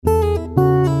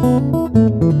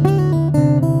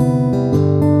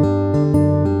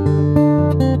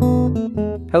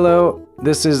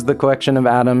This is the collection of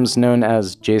atoms known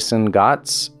as Jason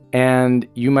Gotts, and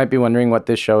you might be wondering what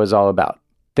this show is all about.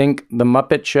 Think The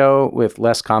Muppet Show with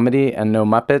less comedy and no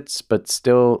Muppets, but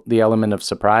still the element of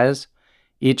surprise.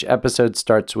 Each episode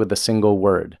starts with a single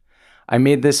word. I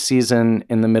made this season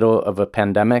in the middle of a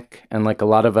pandemic, and like a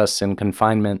lot of us in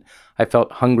confinement, I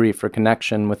felt hungry for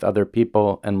connection with other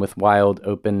people and with wild,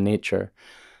 open nature.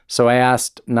 So I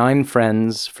asked 9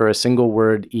 friends for a single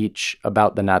word each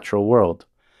about the natural world.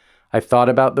 I thought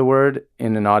about the word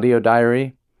in an audio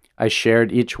diary. I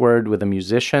shared each word with a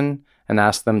musician and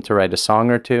asked them to write a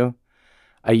song or two.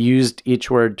 I used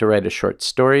each word to write a short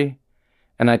story.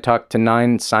 And I talked to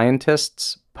 9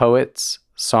 scientists, poets,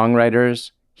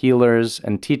 songwriters, healers,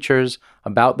 and teachers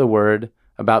about the word,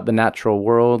 about the natural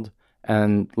world,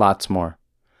 and lots more.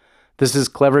 This is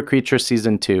Clever Creature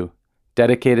Season 2,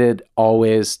 dedicated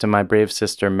always to my brave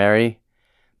sister Mary.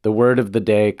 The word of the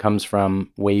day comes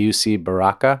from Weusi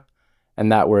Baraka, and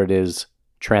that word is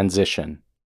transition.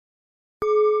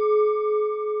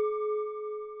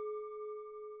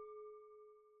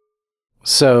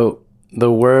 So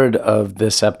the word of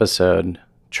this episode,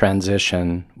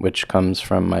 transition, which comes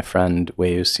from my friend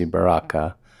Weusi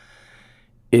Baraka,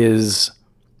 is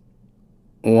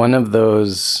one of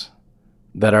those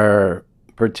that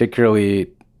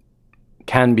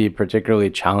can be particularly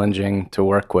challenging to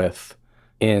work with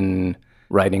in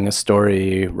writing a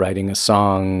story, writing a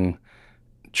song,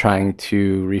 trying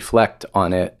to reflect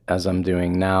on it as I'm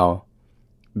doing now,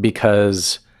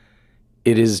 because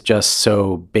it is just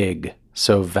so big,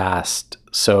 so vast,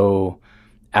 so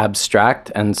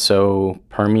abstract, and so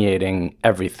permeating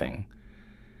everything.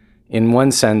 In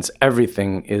one sense,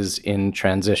 everything is in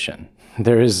transition.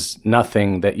 There is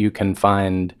nothing that you can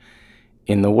find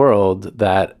in the world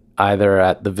that either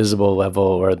at the visible level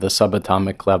or the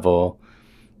subatomic level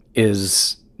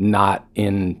is not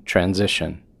in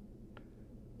transition.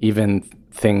 Even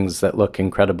things that look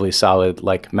incredibly solid,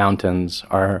 like mountains,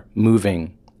 are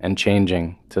moving and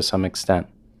changing to some extent.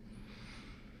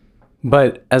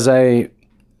 But as I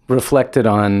reflected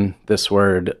on this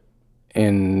word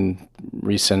in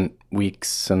recent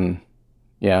weeks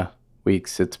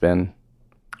it's been,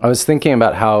 I was thinking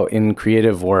about how in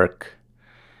creative work,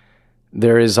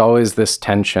 there is always this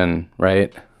tension,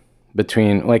 right?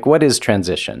 Between, like, what is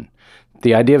transition?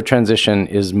 The idea of transition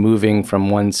is moving from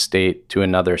one state to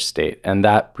another state, and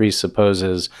that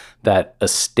presupposes that a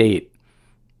state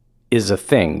is a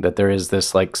thing, that there is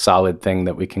this like solid thing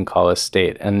that we can call a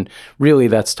state. And really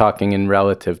that's talking in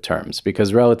relative terms,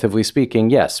 because relatively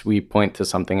speaking, yes, we point to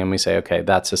something and we say, okay,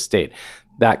 that's a state.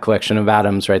 That collection of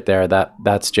atoms right there,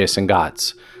 that's Jason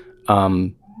Gotts.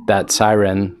 That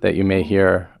siren that you may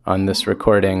hear on this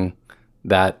recording,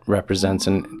 that represents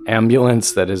an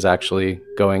ambulance that is actually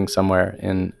going somewhere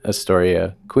in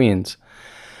Astoria, Queens.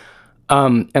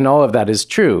 And all of that is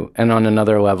true. And on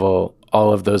another level,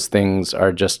 all of those things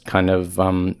are just kind of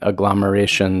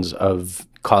agglomerations of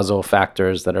causal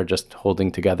factors that are just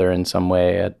holding together in some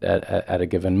way at a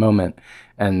given moment.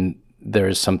 And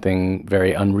there's something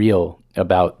very unreal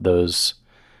about those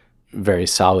very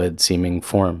solid seeming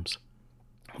forms.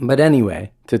 But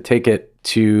anyway, to take it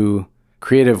to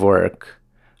creative work,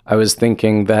 I was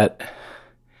thinking that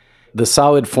the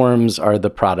solid forms are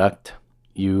the product.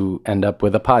 You end up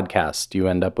with a podcast, you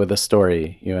end up with a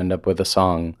story, you end up with a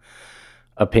song,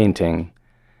 a painting.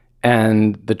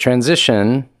 And the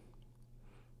transition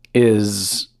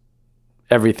is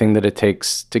everything that it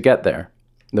takes to get there,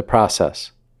 the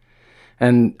process.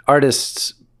 And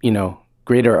artists,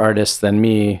 greater artists than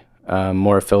me,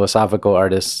 more philosophical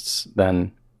artists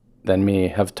than me,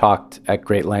 have talked at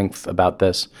great length about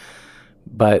this.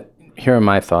 But here are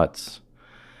my thoughts.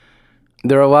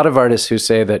 There are a lot of artists who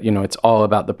say that, it's all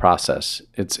about the process.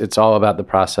 It's all about the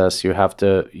process. You have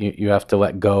to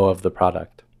let go of the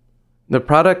product. The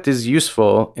product is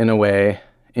useful in a way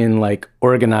in like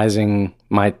organizing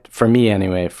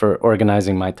for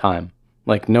organizing my time.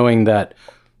 Like knowing that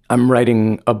I'm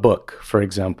writing a book, for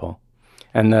example,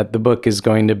 and that the book is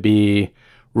going to be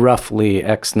roughly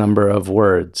X number of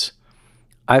words.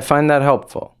 I find that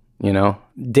helpful.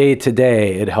 Day to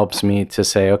day, it helps me to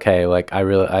say, okay, like I'm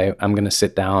going to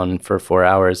sit down for 4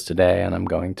 hours today and I'm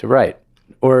going to write.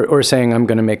 Or saying I'm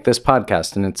going to make this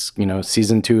podcast and it's,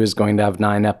 season 2 is going to have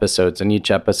 9 episodes and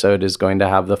each episode is going to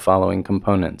have the following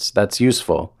components. That's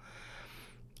useful.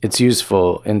 It's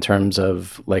useful in terms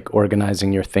of like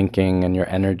organizing your thinking and your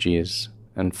energies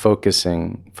and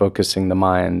focusing the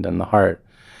mind and the heart.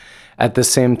 At the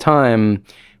same time,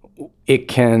 it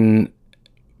can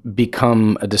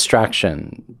become a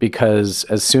distraction, because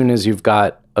as soon as you've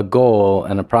got a goal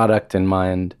and a product in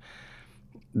mind,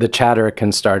 the chatter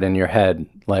can start in your head,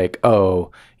 like,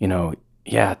 oh,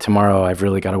 yeah, tomorrow I've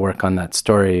really got to work on that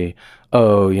story.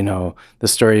 Oh, the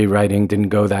story writing didn't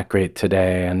go that great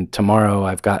today, and tomorrow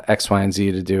I've got X, Y, and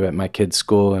Z to do at my kid's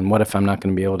school, and what if I'm not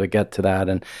going to be able to get to that?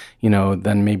 And,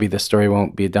 then maybe the story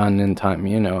won't be done in time,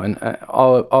 and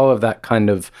all of that kind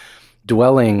of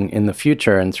dwelling in the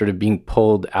future and sort of being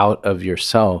pulled out of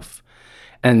yourself.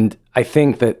 And I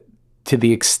think that to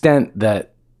the extent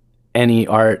that any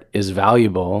art is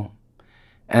valuable,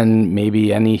 and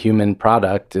maybe any human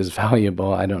product is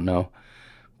valuable, I don't know,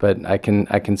 but I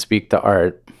can speak to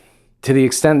art. To the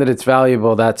extent that it's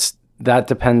valuable, that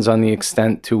depends on the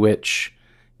extent to which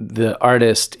the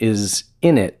artist is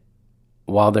in it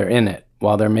while they're in it,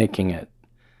 while they're making it.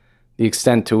 The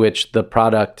extent to which the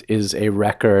product is a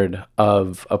record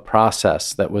of a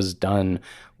process that was done,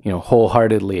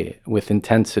 wholeheartedly, with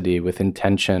intensity, with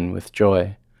intention, with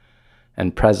joy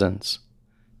and presence.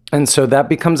 And so that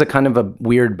becomes a kind of a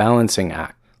weird balancing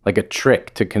act, like a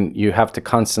trick you have to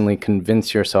constantly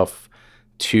convince yourself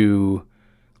to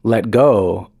let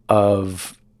go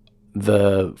of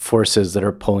the forces that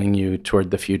are pulling you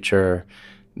toward the future,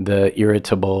 the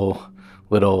irritable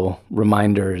little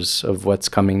reminders of what's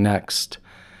coming next,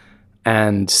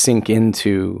 and sink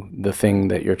into the thing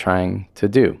that you're trying to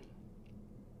do.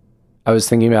 I was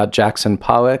thinking about Jackson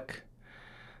Pollock,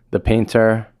 the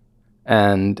painter,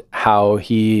 and how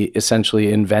he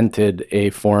essentially invented a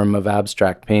form of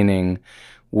abstract painting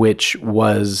which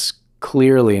was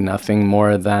clearly nothing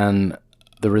more than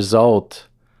the result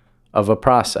of a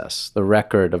process, the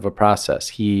record of a process.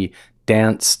 He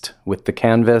danced with the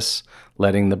canvas,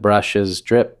 letting the brushes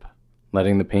drip,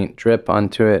 letting the paint drip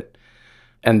onto it.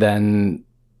 And then,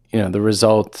 the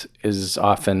result is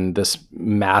often this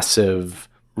massive,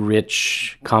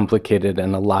 rich, complicated,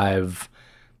 and alive,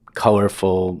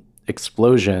 colorful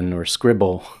explosion or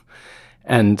scribble.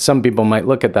 And some people might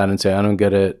look at that and say, I don't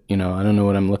get it. I don't know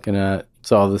what I'm looking at.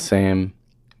 It's all the same.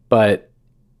 But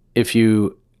if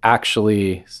you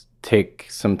actually take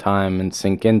some time and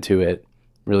sink into it,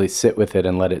 really sit with it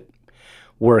and let it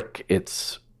work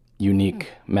its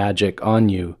unique magic on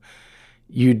you,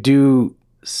 you do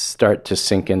start to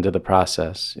sink into the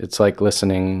process. It's like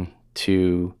listening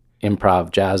to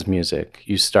improv jazz music.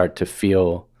 You start to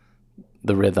feel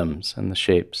the rhythms and the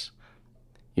shapes.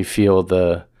 You feel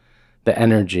the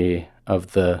energy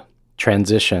of the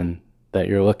transition that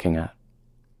you're looking at.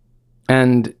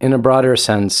 And in a broader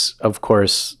sense, of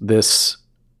course, this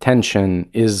tension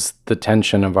is the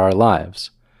tension of our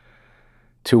lives.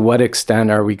 To what extent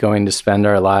are we going to spend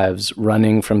our lives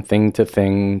running from thing to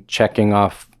thing, checking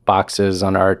off boxes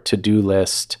on our to-do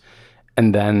list,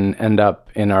 and then end up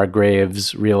in our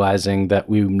graves realizing that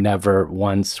we never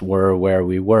once were where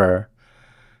we were?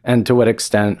 And to what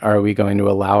extent are we going to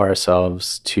allow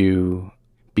ourselves to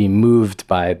be moved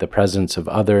by the presence of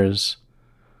others,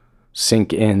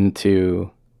 sink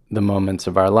into the moments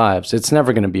of our lives? It's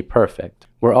never going to be perfect.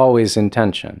 We're always in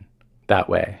tension that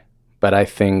way. But I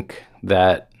think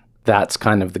that that's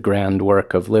kind of the grand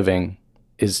work of living,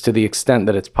 is to the extent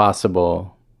that it's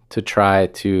possible to try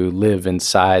to live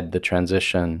inside the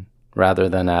transition rather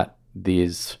than at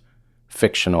these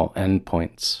fictional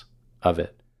endpoints of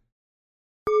it.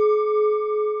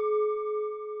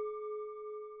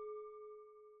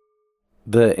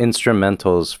 The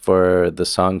instrumentals for the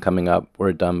song coming up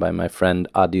were done by my friend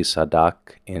Adi Sadak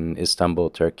in Istanbul,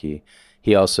 Turkey.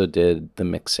 He also did the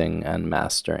mixing and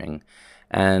mastering.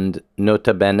 And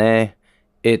nota bene,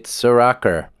 it's a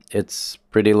rocker. It's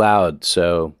pretty loud,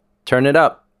 so turn it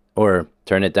up or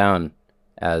turn it down,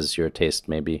 as your taste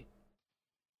may be.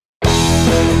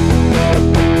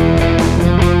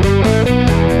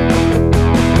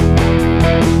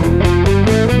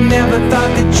 Never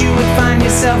thought that you would find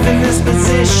yourself in this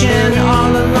position,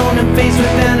 all alone and faced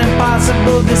with an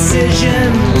impossible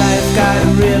decision. Life got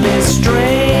really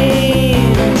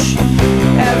strange.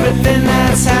 Everything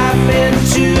that's happened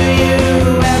to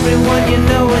you, everyone you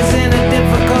know is in a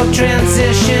difficult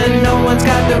transition. No one's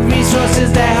got the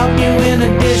resources to help you in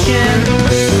addition.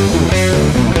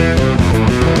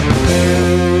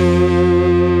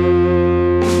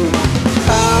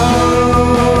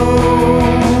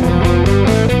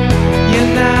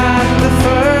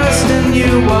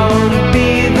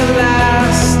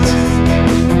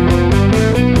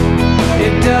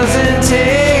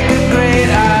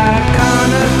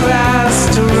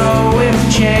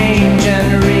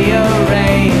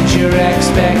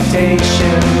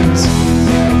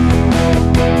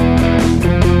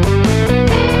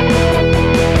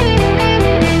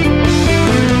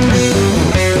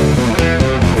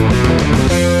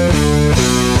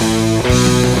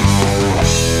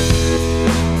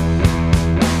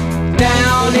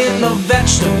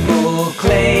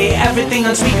 something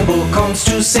unspeakable comes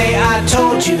to say, I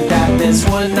told you that this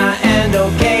would not end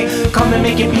okay. Come and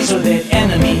make your peace with it,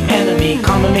 enemy, enemy.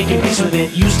 Come and make your peace with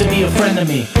it, used to be a friend of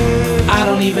me. I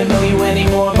don't even know you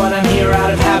anymore, but I'm here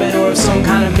out of habit or of some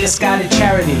kind of misguided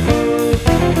charity.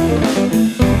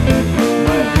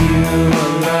 But you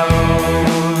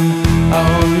alone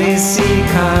only see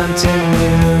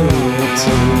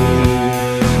continuity.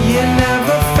 You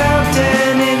never felt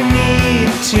any need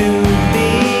to be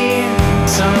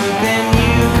something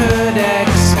you could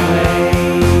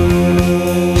explain.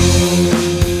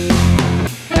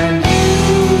 And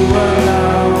you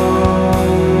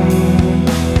alone,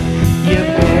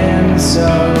 you've been so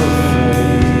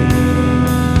free.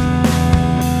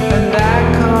 And that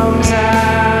comes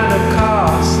at a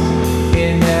cost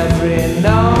in every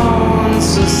known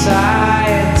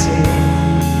society.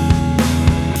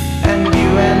 And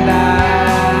you and I,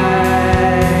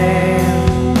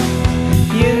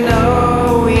 you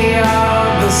know we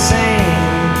are the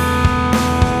same.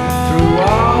 Through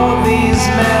all these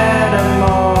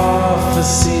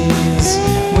metamorphoses,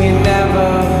 we never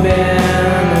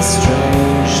been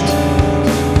estranged.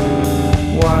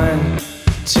 1,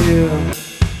 2,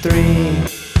 3,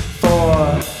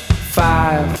 4,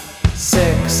 5,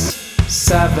 6,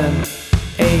 7,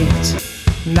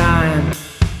 8, 9,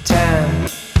 10,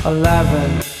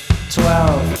 11,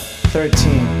 12,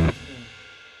 13.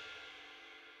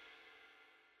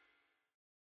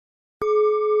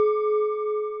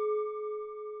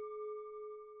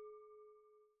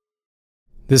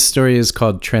 This story is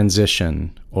called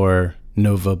Transition, or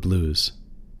Nova Blues.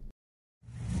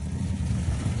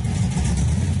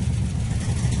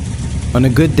 On a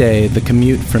good day, the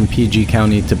commute from PG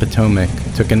County to Potomac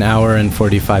took an hour and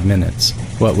 45 minutes,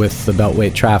 what with the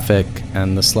beltway traffic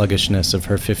and the sluggishness of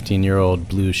her 15-year-old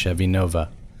blue Chevy Nova.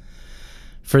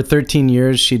 For 13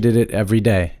 years, she did it every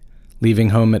day, leaving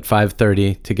home at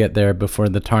 5:30 to get there before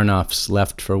the Tarnoffs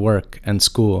left for work and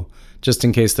school, just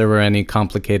in case there were any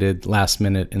complicated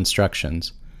last-minute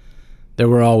instructions. There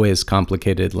were always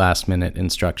complicated last-minute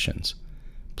instructions.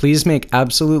 Please make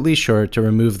absolutely sure to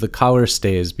remove the collar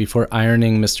stays before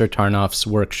ironing Mr. Tarnoff's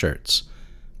work shirts.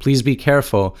 Please be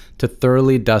careful to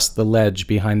thoroughly dust the ledge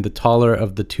behind the taller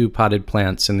of the 2 potted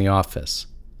plants in the office.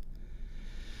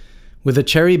 With a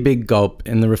cherry big gulp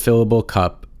in the refillable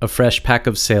cup, a fresh pack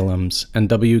of Salem's, and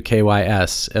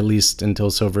WKYS, at least until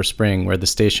Silver Spring, where the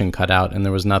station cut out and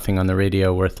there was nothing on the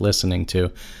radio worth listening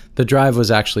to, the drive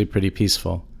was actually pretty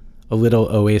peaceful. A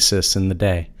little oasis in the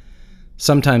day.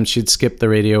 Sometimes she'd skip the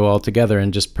radio altogether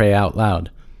and just pray out loud.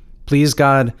 Please,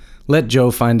 God, let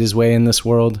Joe find his way in this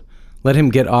world. Let him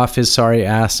get off his sorry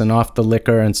ass and off the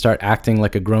liquor and start acting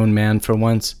like a grown man for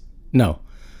once. No,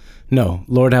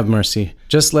 Lord have mercy.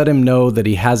 Just let him know that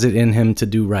he has it in him to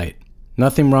do right.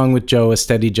 Nothing wrong with Joe a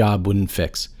steady job wouldn't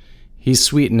fix. He's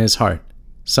sweet in his heart.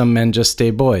 Some men just stay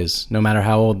boys, no matter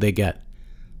how old they get.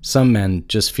 Some men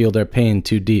just feel their pain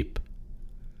too deep.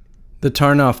 The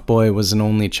Tarnoff boy was an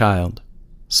only child.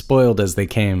 Spoiled as they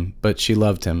came, but she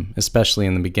loved him, especially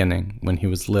in the beginning, when he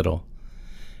was little.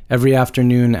 Every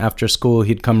afternoon after school,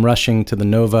 he'd come rushing to the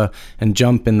Nova and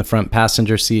jump in the front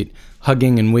passenger seat,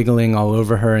 hugging and wiggling all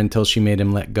over her until she made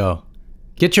him let go.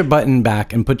 Get your button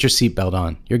back and put your seatbelt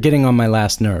on. You're getting on my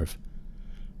last nerve.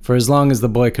 For as long as the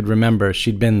boy could remember,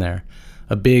 she'd been there.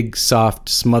 A big, soft,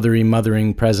 smothery,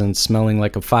 mothering presence smelling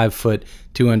like a 5-foot,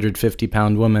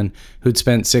 250-pound woman who'd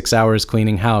spent 6 hours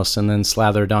cleaning house and then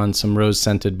slathered on some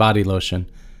rose-scented body lotion.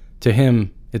 To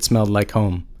him, it smelled like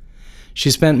home. She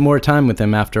spent more time with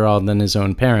him, after all, than his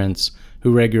own parents,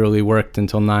 who regularly worked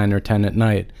until 9 or 10 at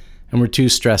night and were too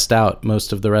stressed out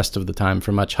most of the rest of the time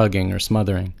for much hugging or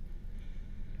smothering.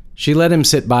 She let him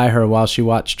sit by her while she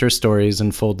watched her stories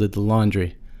and folded the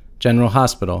laundry. General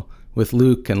Hospital, with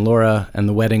Luke and Laura and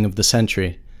the wedding of the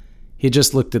century. He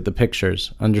just looked at the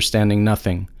pictures, understanding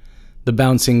nothing. The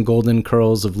bouncing golden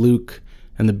curls of Luke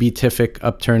and the beatific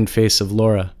upturned face of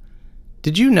Laura.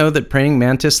 Did you know that praying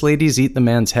mantis ladies eat the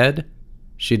man's head?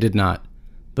 She did not.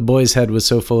 The boy's head was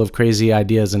so full of crazy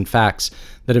ideas and facts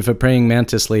that if a praying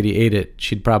mantis lady ate it,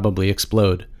 she'd probably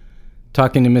explode.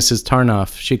 Talking to Mrs.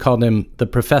 Tarnoff, she called him the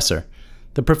professor.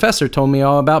 The professor told me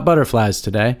all about butterflies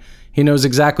today. He knows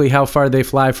exactly how far they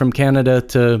fly from Canada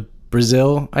to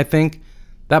Brazil, I think.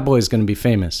 That boy's going to be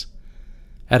famous.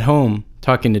 At home,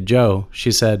 talking to Joe,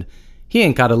 she said, he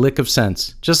ain't got a lick of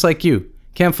sense, just like you.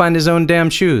 Can't find his own damn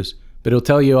shoes, but he'll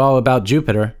tell you all about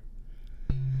Jupiter.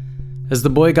 As the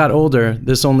boy got older,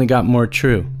 this only got more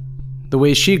true. The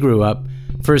way she grew up,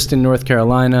 first in North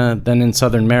Carolina, then in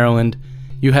Southern Maryland,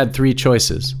 you had 3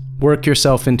 choices. Work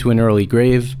yourself into an early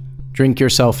grave, drink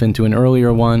yourself into an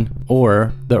earlier one,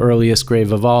 or, the earliest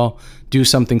grave of all, do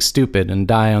something stupid and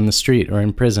die on the street or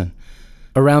in prison.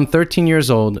 Around 13 years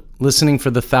old, listening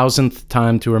for the 1,000th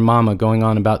time to her mama going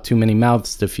on about too many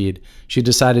mouths to feed, she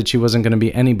decided she wasn't going to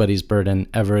be anybody's burden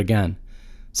ever again.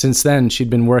 Since then, she'd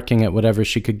been working at whatever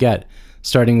she could get,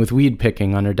 starting with weed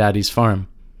picking on her daddy's farm.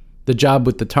 The job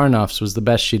with the Tarnoffs was the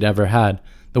best she'd ever had,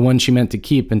 the one she meant to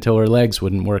keep until her legs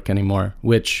wouldn't work anymore,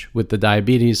 which, with the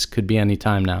diabetes, could be any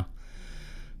time now.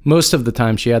 Most of the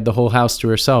time, she had the whole house to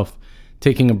herself,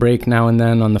 taking a break now and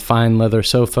then on the fine leather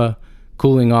sofa,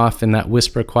 cooling off in that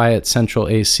whisper-quiet central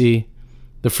AC.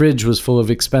 The fridge was full of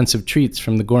expensive treats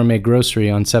from the gourmet grocery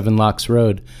on Seven Locks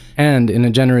Road, and, in a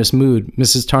generous mood,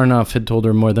 Mrs. Tarnoff had told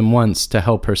her more than once to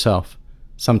help herself.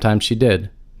 Sometimes she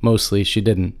did. Mostly she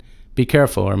didn't. Be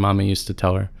careful, her mama used to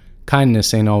tell her.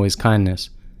 Kindness ain't always kindness.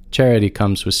 Charity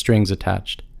comes with strings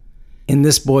attached. In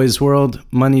this boy's world,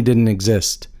 money didn't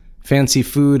exist. Fancy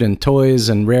food and toys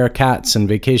and rare cats and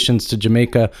vacations to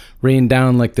Jamaica rained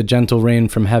down like the gentle rain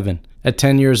from heaven. At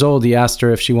 10 years old, he asked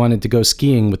her if she wanted to go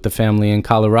skiing with the family in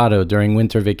Colorado during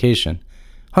winter vacation.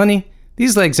 "Honey,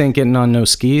 these legs ain't getting on no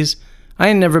skis. I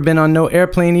ain't never been on no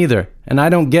airplane either, and I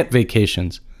don't get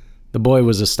vacations." The boy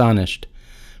was astonished.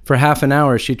 For half an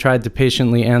hour, she tried to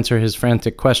patiently answer his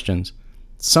frantic questions.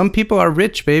 "Some people are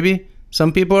rich, baby.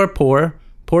 Some people are poor.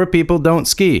 Poor people don't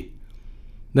ski."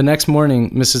 The next morning,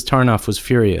 Mrs. Tarnoff was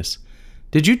furious.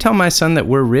 "Did you tell my son that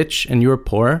we're rich and you're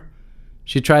poor?"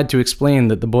 She tried to explain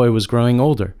that the boy was growing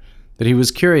older, that he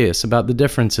was curious about the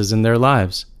differences in their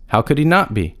lives. How could he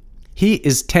not be? "He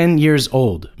is 10 years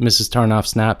old," Mrs. Tarnoff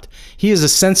snapped. "He is a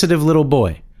sensitive little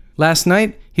boy. Last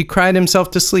night, he cried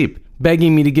himself to sleep,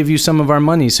 begging me to give you some of our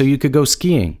money so you could go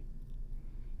skiing."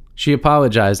 She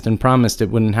apologized and promised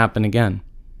it wouldn't happen again.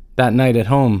 That night at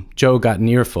home, Joe got an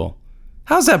earful.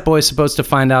 "How's that boy supposed to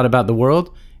find out about the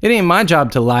world? It ain't my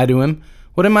job to lie to him.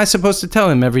 What am I supposed to tell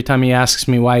him every time he asks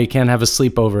me why he can't have a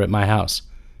sleepover at my house?"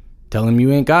 "Tell him you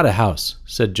ain't got a house,"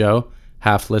 said Joe,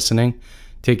 half listening,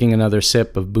 taking another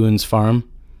sip of Boone's Farm.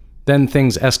 Then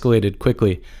things escalated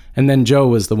quickly, and then Joe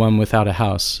was the one without a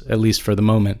house, at least for the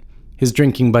moment. His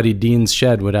drinking buddy Dean's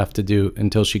shed would have to do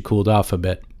until she cooled off a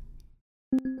bit.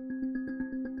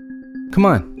 "Come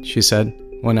on," she said,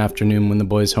 one afternoon when the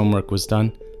boy's homework was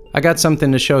done. "I got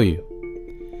something to show you."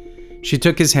 She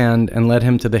took his hand and led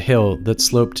him to the hill that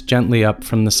sloped gently up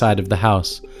from the side of the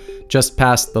house, just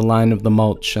past the line of the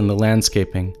mulch and the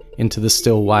landscaping, into the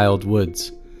still wild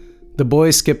woods. The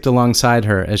boy skipped alongside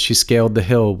her as she scaled the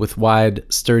hill with wide,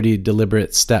 sturdy,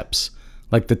 deliberate steps,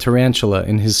 like the tarantula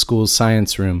in his school's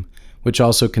science room, which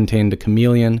also contained a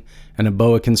chameleon and a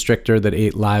boa constrictor that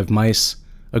ate live mice,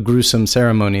 a gruesome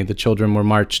ceremony the children were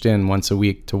marched in once a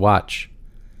week to watch.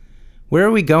 "Where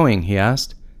are we going?" he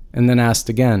asked, and then asked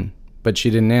again, but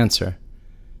she didn't answer.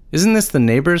 "Isn't this the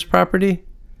neighbor's property?"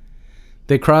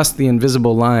 They crossed the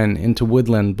invisible line into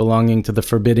woodland belonging to the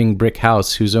forbidding brick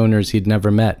house whose owners he'd never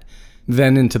met,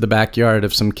 then into the backyard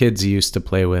of some kids he used to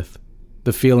play with.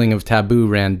 The feeling of taboo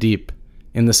ran deep.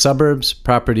 In the suburbs,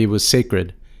 property was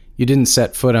sacred. You didn't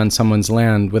set foot on someone's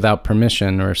land without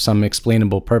permission or some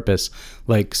explainable purpose,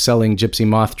 like selling gypsy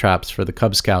moth traps for the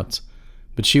Cub Scouts.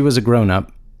 But she was a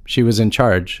grown-up. She was in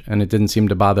charge, and it didn't seem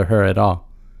to bother her at all.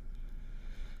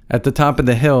 At the top of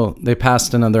the hill, they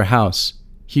passed another house,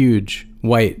 huge,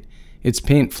 white, its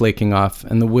paint flaking off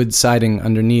and the wood siding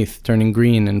underneath turning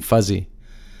green and fuzzy.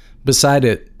 Beside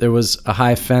it, there was a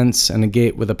high fence and a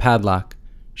gate with a padlock.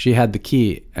 She had the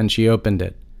key, and she opened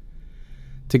it.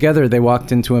 Together, they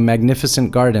walked into a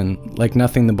magnificent garden like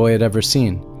nothing the boy had ever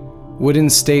seen. Wooden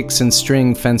stakes and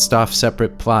string fenced off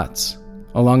separate plots.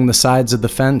 Along the sides of the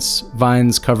fence,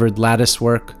 vines covered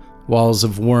latticework, walls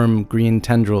of warm green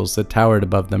tendrils that towered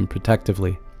above them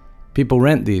protectively. "People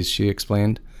rent these," she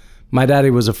explained. "My daddy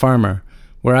was a farmer.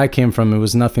 Where I came from, it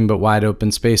was nothing but wide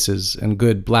open spaces and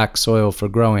good black soil for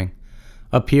growing.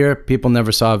 Up here, people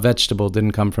never saw a vegetable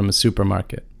didn't come from a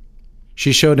supermarket."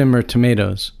 She showed him her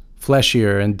tomatoes,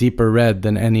 fleshier and deeper red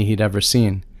than any he'd ever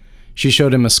seen. She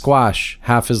showed him a squash,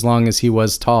 half as long as he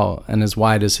was tall and as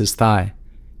wide as his thigh.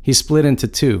 He split into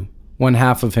two, one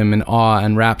half of him in awe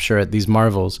and rapture at these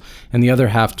marvels, and the other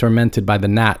half tormented by the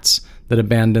gnats that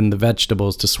abandoned the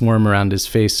vegetables to swarm around his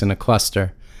face in a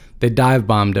cluster. They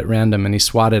dive-bombed at random, and he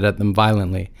swatted at them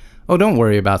violently. "Oh, don't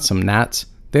worry about some gnats.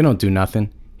 They don't do nothing.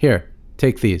 Here,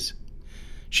 take these."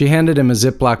 She handed him a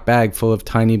Ziploc bag full of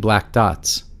tiny black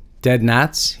dots. "Dead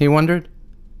gnats?" he wondered.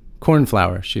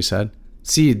 "Cornflower," she said.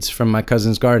 "Seeds from my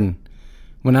cousin's garden.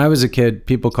 When I was a kid,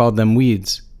 people called them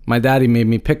weeds. My daddy made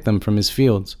me pick them from his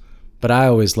fields. But I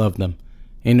always loved them.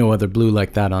 Ain't no other blue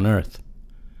like that on earth."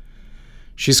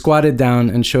 She squatted down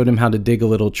and showed him how to dig a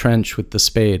little trench with the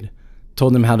spade,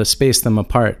 told him how to space them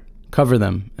apart, cover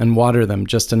them, and water them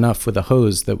just enough with a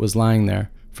hose that was lying there,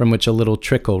 from which a little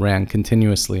trickle ran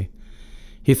continuously.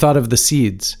 He thought of the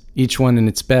seeds, each one in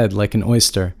its bed like an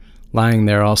oyster, lying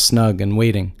there all snug and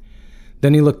waiting.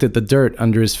 Then he looked at the dirt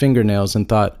under his fingernails and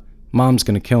thought, Mom's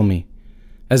gonna kill me.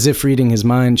 As if reading his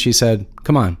mind, she said,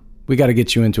 Come on, we gotta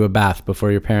get you into a bath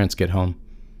before your parents get home.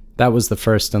 That was the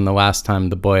first and the last time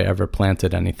the boy ever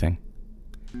planted anything.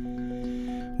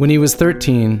 When he was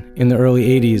 13, in the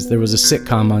early 80s, there was a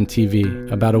sitcom on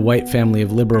TV about a white family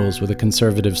of liberals with a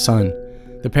conservative son.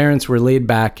 The parents were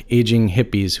laid-back, aging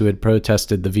hippies who had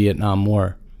protested the Vietnam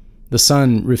War. The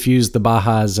son refused the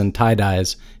bajas and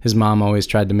tie-dyes his mom always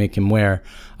tried to make him wear,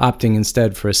 opting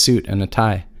instead for a suit and a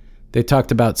tie. They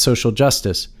talked about social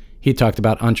justice. He talked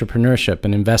about entrepreneurship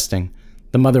and investing.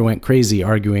 The mother went crazy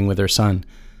arguing with her son.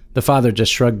 The father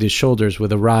just shrugged his shoulders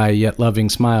with a wry yet loving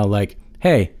smile like,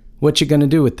 Hey, what you gonna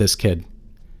do with this kid?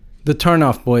 The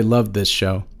Tarnoff boy loved this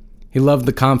show. He loved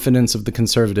the confidence of the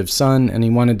conservative son, and he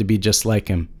wanted to be just like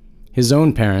him. His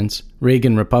own parents,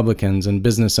 Reagan Republicans and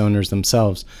business owners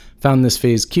themselves, found this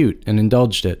phase cute and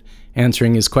indulged it,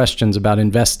 answering his questions about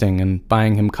investing and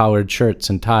buying him collared shirts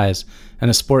and ties and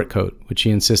a sport coat, which he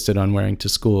insisted on wearing to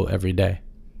school every day.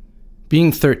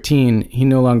 Being 13, he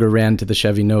no longer ran to the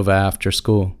Chevy Nova after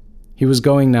school. He was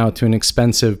going now to an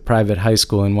expensive private high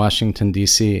school in Washington,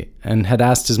 D.C., and had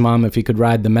asked his mom if he could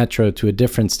ride the metro to a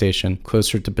different station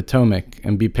closer to Potomac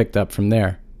and be picked up from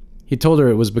there. He told her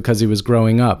it was because he was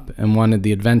growing up and wanted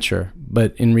the adventure,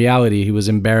 but in reality he was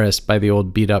embarrassed by the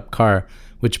old beat-up car,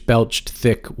 which belched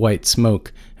thick white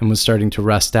smoke and was starting to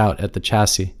rust out at the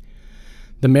chassis.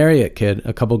 The Marriott kid,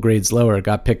 a couple grades lower,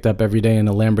 got picked up every day in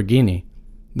a Lamborghini.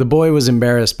 The boy was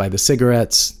embarrassed by the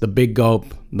cigarettes, the big gulp,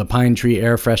 the pine tree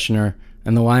air freshener,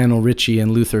 and the Lionel Richie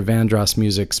and Luther Vandross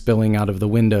music spilling out of the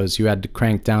windows you had to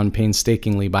crank down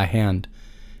painstakingly by hand.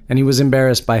 And he was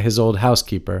embarrassed by his old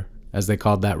housekeeper, as they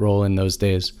called that role in those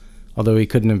days, although he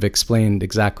couldn't have explained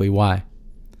exactly why.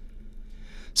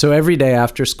 So every day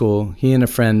after school, he and a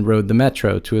friend rode the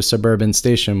metro to a suburban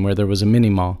station where there was a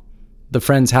mini-mall. The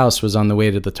friend's house was on the way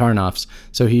to the Tarnoffs,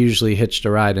 so he usually hitched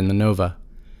a ride in the Nova.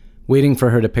 Waiting for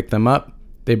her to pick them up,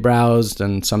 they browsed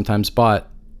and sometimes bought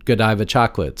Godiva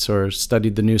chocolates or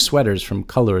studied the new sweaters from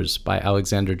Colors by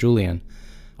Alexander Julian,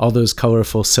 all those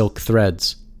colorful silk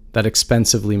threads, that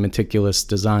expensively meticulous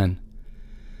design.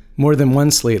 More than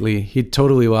once lately, he'd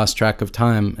totally lost track of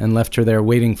time and left her there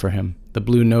waiting for him, the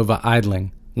blue Nova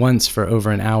idling, once for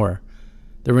over an hour.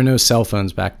 There were no cell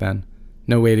phones back then,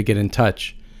 no way to get in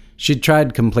touch. She'd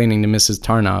tried complaining to Mrs.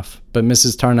 Tarnoff, but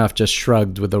Mrs. Tarnoff just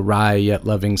shrugged with a wry yet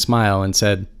loving smile and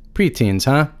said, Preteens,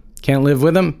 huh? Can't live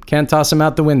with them? Can't toss them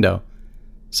out the window.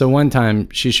 So one time,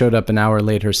 she showed up an hour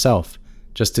late herself,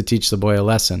 just to teach the boy a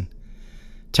lesson.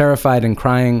 Terrified and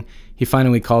crying, he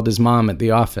finally called his mom at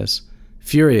the office.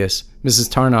 Furious,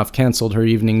 Mrs. Tarnoff canceled her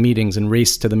evening meetings and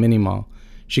raced to the mini-mall.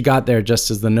 She got there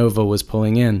just as the Nova was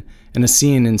pulling in, and a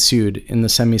scene ensued in the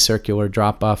semicircular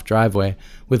drop-off driveway,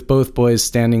 with both boys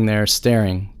standing there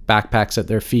staring, backpacks at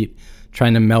their feet,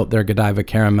 trying to melt their Godiva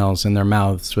caramels in their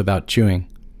mouths without chewing.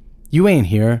 You ain't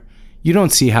here. You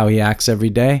don't see how he acts every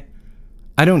day.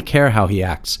 I don't care how he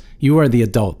acts. You are the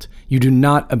adult. You do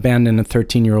not abandon a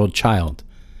 13-year-old child.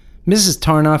 Mrs.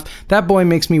 Tarnoff, that boy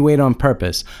makes me wait on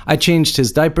purpose. I changed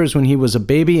his diapers when he was a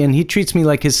baby, and he treats me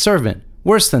like his servant.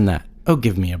 Worse than that. Oh,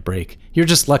 give me a break. You're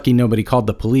just lucky nobody called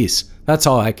the police. That's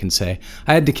all I can say.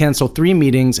 I had to cancel 3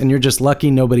 meetings, and you're just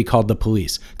lucky nobody called the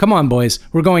police. Come on, boys.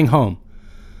 We're going home.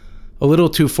 A little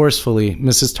too forcefully,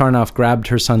 Mrs. Tarnoff grabbed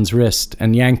her son's wrist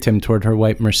and yanked him toward her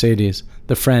white Mercedes,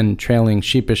 the friend trailing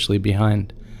sheepishly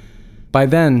behind. By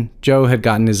then, Joe had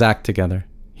gotten his act together.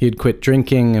 He had quit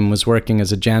drinking and was working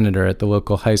as a janitor at the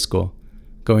local high school,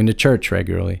 going to church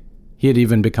regularly. He had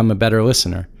even become a better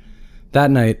listener. That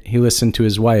night, he listened to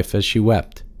his wife as she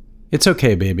wept. It's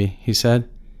okay, baby, he said.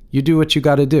 You do what you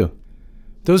gotta do.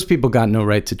 Those people got no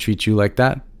right to treat you like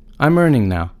that. I'm earning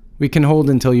now. We can hold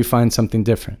until you find something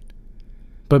different.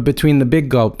 But between the big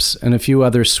gulps and a few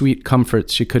other sweet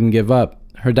comforts she couldn't give up,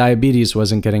 her diabetes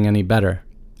wasn't getting any better.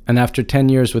 And after 10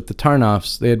 years with the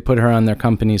Tarnoffs, they had put her on their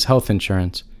company's health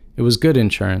insurance. It was good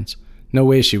insurance. No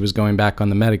way she was going back on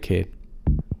the Medicaid.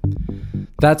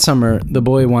 That summer, the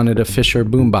boy wanted a Fisher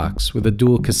boombox with a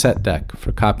dual cassette deck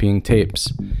for copying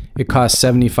tapes. It cost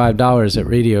 $75 at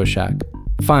Radio Shack.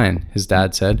 Fine, his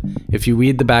dad said. If you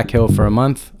weed the back hill for a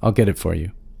month, I'll get it for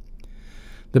you.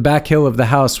 The back hill of the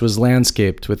house was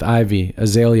landscaped with ivy,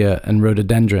 azalea, and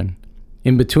rhododendron.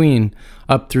 In between,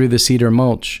 up through the cedar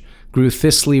mulch, grew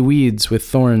thistly weeds with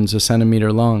thorns a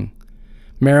centimeter long.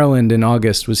 Maryland in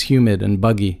August was humid and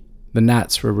buggy. The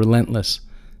gnats were relentless.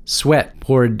 Sweat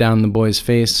poured down the boy's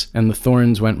face, and the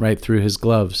thorns went right through his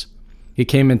gloves. He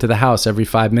came into the house every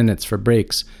 5 minutes for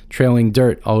breaks, trailing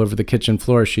dirt all over the kitchen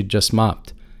floor she'd just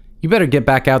mopped. "You better get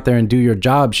back out there and do your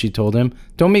job," she told him.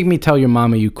 "Don't make me tell your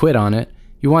mama you quit on it.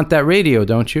 You want that radio,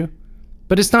 don't you?"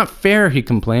 "But it's not fair," he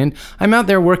complained. "I'm out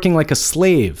there working like a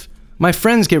slave. My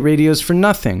friends get radios for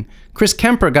nothing. Chris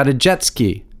Kemper got a jet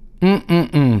ski."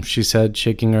 She said,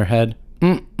 shaking her head.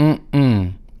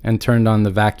 And turned on the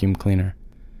vacuum cleaner.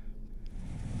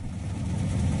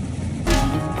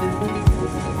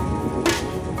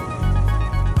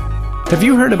 "Have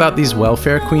you heard about these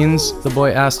welfare queens?" the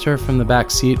boy asked her from the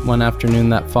back seat one afternoon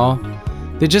that fall.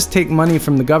 "They just take money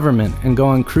from the government and go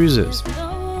on cruises."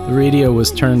 The radio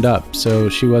was turned up, so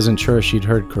she wasn't sure she'd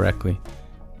heard correctly.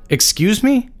 "Excuse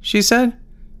me?" she said.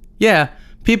 "Yeah,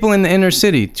 people in the inner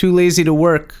city, too lazy to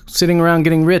work, sitting around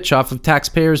getting rich off of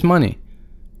taxpayers' money."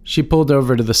 She pulled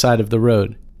over to the side of the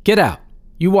road. "Get out.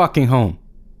 You walking home."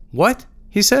 "What?"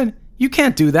 he said. "You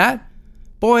can't do that."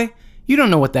 "Boy, you don't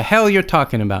know what the hell you're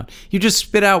talking about. You just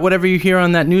spit out whatever you hear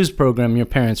on that news program your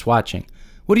parents watching.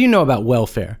 What do you know about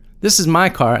welfare? This is my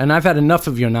car, and I've had enough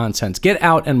of your nonsense. Get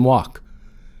out and walk."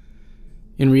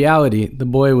 In reality, the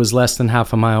boy was less than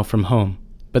half a mile from home,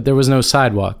 but there was no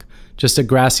sidewalk, just a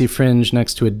grassy fringe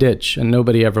next to a ditch, and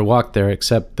nobody ever walked there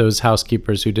except those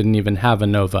housekeepers who didn't even have a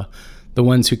Nova, the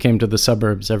ones who came to the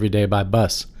suburbs every day by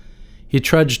bus. He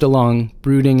trudged along,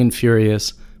 brooding and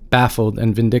furious, baffled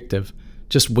and vindictive.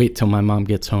 "Just wait till my mom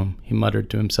gets home," he muttered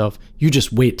to himself. "You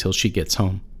just wait till she gets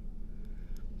home."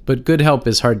 But good help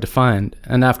is hard to find,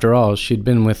 and after all, she'd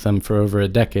been with them for over a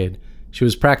decade. She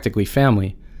was practically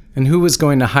family, and who was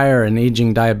going to hire an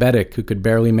aging diabetic who could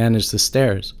barely manage the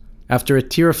stairs? After a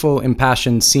tearful,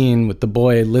 impassioned scene with the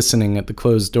boy listening at the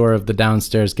closed door of the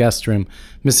downstairs guest room,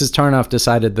 Mrs. Tarnoff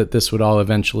decided that this would all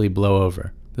eventually blow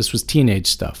over. This was teenage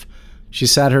stuff. She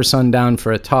sat her son down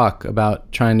for a talk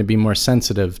about trying to be more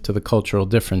sensitive to the cultural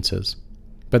differences.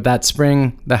 But that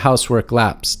spring, the housework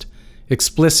lapsed.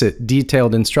 Explicit,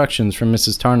 detailed instructions from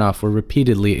Mrs. Tarnoff were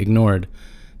repeatedly ignored.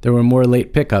 There were more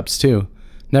late pickups, too.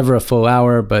 Never a full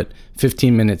hour, but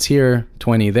 15 minutes here,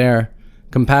 20 there.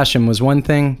 Compassion was one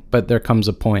thing, but there comes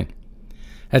a point.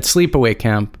 At sleepaway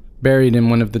camp, buried in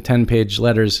one of the 10-page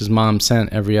letters his mom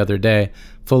sent every other day,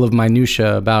 full of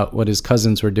minutia about what his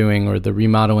cousins were doing or the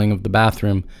remodeling of the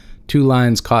bathroom, 2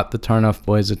 lines caught the Tarnoff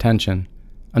boy's attention.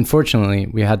 Unfortunately,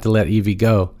 we had to let Evie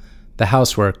go. The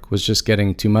housework was just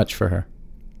getting too much for her.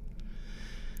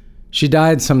 She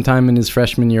died sometime in his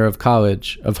freshman year of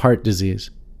college, of heart disease.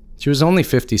 She was only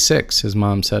 56, his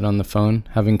mom said on the phone,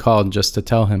 having called just to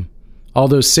tell him. All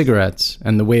those cigarettes,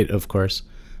 and the weight, of course.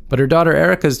 But her daughter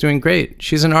Erica's doing great.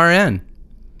 She's an RN.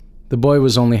 The boy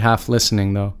was only half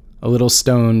listening, though, a little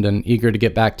stoned and eager to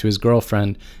get back to his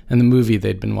girlfriend and the movie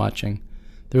they'd been watching.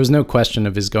 There was no question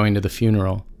of his going to the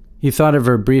funeral. He thought of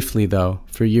her briefly, though,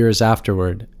 for years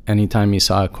afterward, anytime he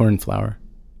saw a cornflower.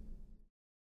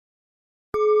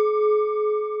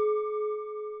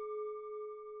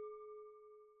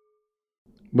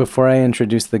 Before I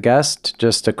introduce the guest,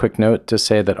 just a quick note to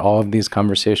say that all of these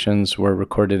conversations were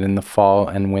recorded in the fall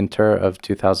and winter of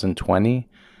 2020,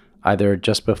 either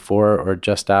just before or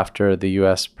just after the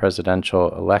US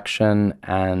presidential election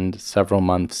and several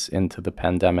months into the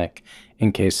pandemic,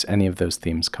 in case any of those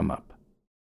themes come up.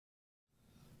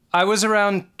 I was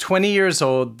around 20 years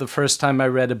old the first time I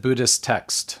read a Buddhist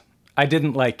text. I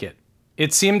didn't like it.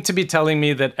 It seemed to be telling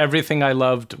me that everything I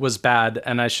loved was bad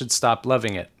and I should stop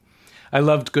loving it. I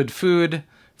loved good food,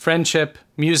 friendship,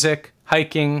 music,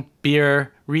 hiking,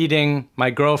 beer, reading, my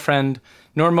girlfriend,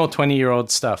 normal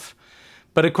 20-year-old stuff.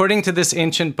 But according to this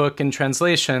ancient book in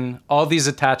translation, all these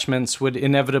attachments would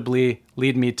inevitably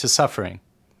lead me to suffering.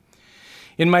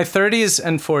 In my 30s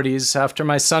and 40s, after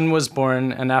my son was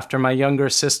born and after my younger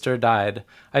sister died,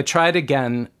 I tried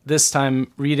again, this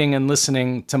time reading and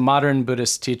listening to modern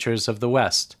Buddhist teachers of the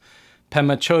West.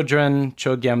 Pema Chodron,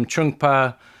 Chogyam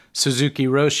Trungpa, Suzuki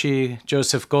Roshi,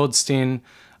 Joseph Goldstein,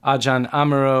 Ajahn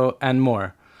Amaro, and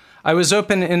more. I was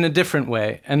open in a different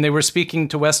way, and they were speaking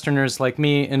to Westerners like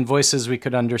me in voices we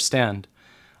could understand.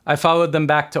 I followed them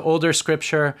back to older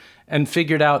scripture and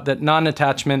figured out that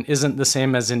non-attachment isn't the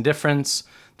same as indifference,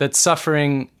 that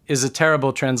suffering is a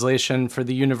terrible translation for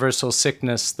the universal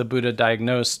sickness the Buddha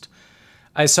diagnosed.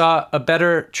 I saw a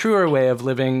better, truer way of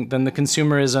living than the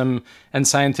consumerism and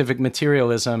scientific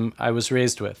materialism I was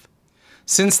raised with.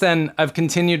 Since then, I've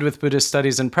continued with Buddhist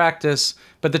studies and practice,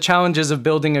 but the challenges of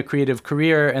building a creative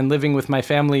career and living with my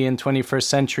family in 21st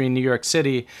century New York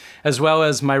City, as well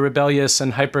as my rebellious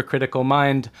and hypercritical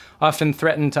mind, often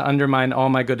threaten to undermine all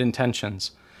my good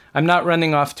intentions. I'm not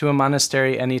running off to a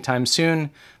monastery anytime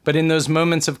soon, but in those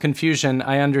moments of confusion,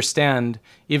 I understand,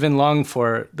 even long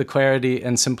for, the clarity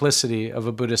and simplicity of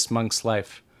a Buddhist monk's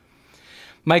life.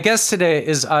 My guest today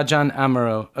is Ajahn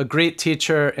Amaro, a great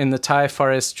teacher in the Thai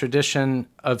forest tradition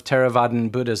of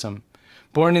Theravadan Buddhism.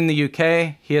 Born in the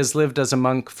UK, he has lived as a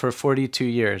monk for 42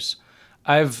 years.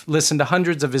 I've listened to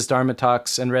hundreds of his Dharma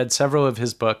talks and read several of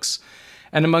his books,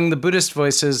 and among the Buddhist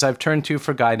voices I've turned to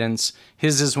for guidance,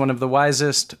 his is one of the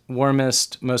wisest,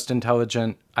 warmest, most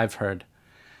intelligent I've heard.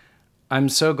 I'm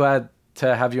so glad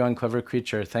to have you on Clever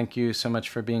Creature. Thank you so much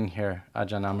for being here,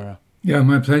 Ajahn Amaro. Yeah,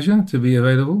 my pleasure to be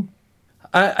available.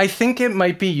 I think it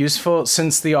might be useful,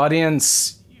 since the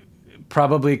audience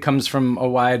probably comes from a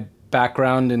wide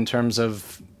background in terms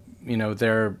of,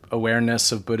 their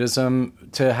awareness of Buddhism,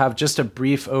 to have just a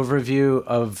brief overview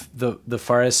of the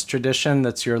forest tradition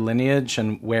that's your lineage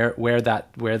and where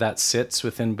that sits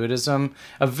within Buddhism.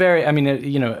 A very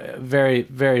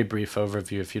brief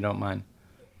overview, if you don't mind.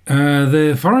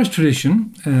 The forest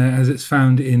tradition, as it's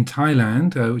found in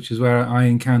Thailand, which is where I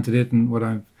encountered it and what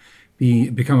I've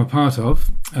become a part of,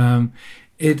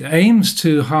 it aims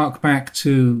to hark back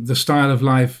to the style of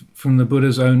life from the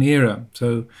Buddha's own era.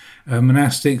 So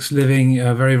monastics living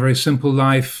a very, very simple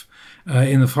life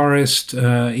in the forest,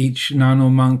 each nun or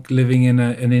monk living in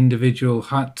an individual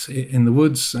hut in the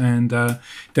woods and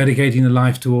dedicating the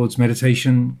life towards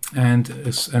meditation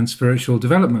and spiritual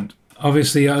development.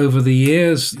 Obviously, over the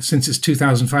years, since it's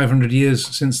 2,500 years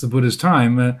since the Buddha's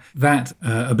time, that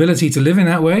ability to live in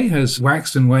that way has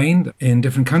waxed and waned in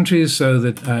different countries. So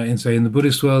that, in the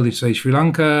Buddhist world, you say Sri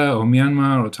Lanka or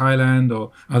Myanmar or Thailand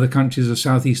or other countries of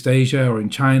Southeast Asia, or in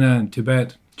China and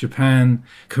Tibet, Japan,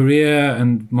 Korea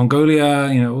and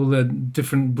Mongolia, all the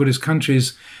different Buddhist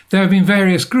countries, there have been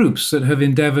various groups that have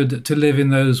endeavored to live in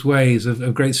those ways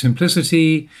of great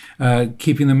simplicity,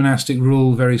 keeping the monastic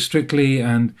rule very strictly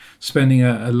and spending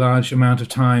a large amount of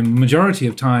time, majority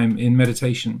of time, in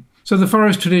meditation. So the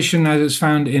forest tradition, as it's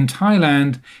found in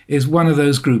Thailand, is one of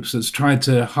those groups that's tried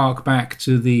to hark back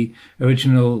to the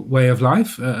original way of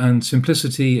life and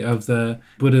simplicity of the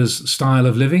Buddha's style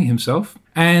of living himself.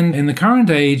 And in the current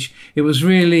age, it was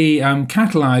really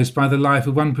catalyzed by the life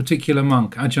of one particular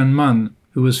monk, Ajahn Mun,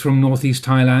 who was from northeast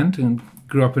Thailand and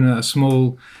grew up in a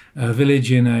small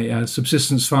village in a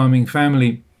subsistence farming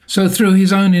family. So through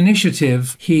his own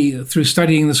initiative, through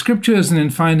studying the scriptures and in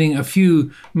finding a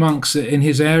few monks in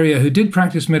his area who did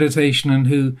practice meditation and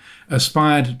who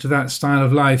aspired to that style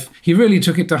of life, he really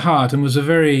took it to heart and was a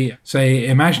very,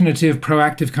 imaginative,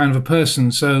 proactive kind of a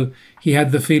person. So he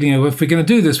had the feeling of, if we're going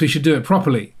to do this, we should do it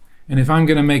properly. And if I'm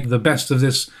going to make the best of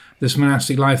this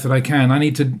monastic life that I can, I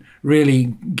need to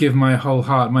really give my whole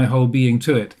heart, my whole being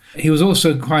to it. He was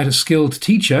also quite a skilled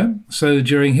teacher. So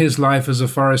during his life as a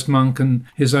forest monk and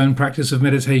his own practice of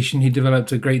meditation, he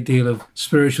developed a great deal of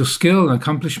spiritual skill and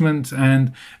accomplishment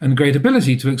and great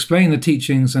ability to explain the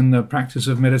teachings and the practice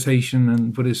of meditation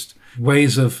and Buddhist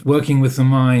ways of working with the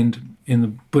mind in the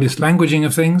Buddhist languaging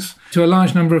of things to a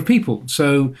large number of people.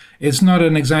 So it's not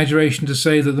an exaggeration to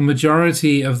say that the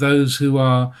majority of those who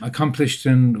are accomplished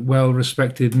and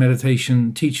well-respected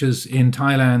meditation teachers in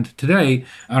Thailand today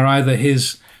are either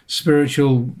his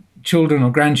spiritual children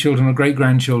or grandchildren or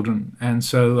great-grandchildren. And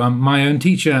so my own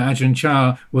teacher, Ajahn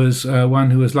Chah, was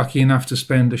one who was lucky enough to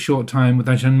spend a short time with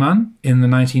Ajahn Mun in the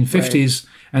 1950s. Right.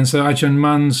 And so Ajahn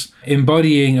Mun's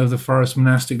embodying of the forest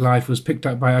monastic life was picked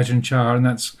up by Ajahn Chah, and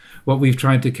that's what we've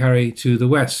tried to carry to the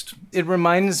West. It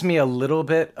reminds me a little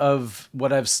bit of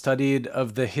what I've studied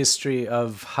of the history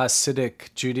of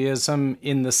Hasidic Judaism,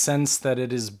 in the sense that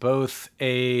it is both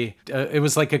it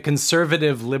was like a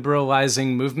conservative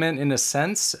liberalizing movement in a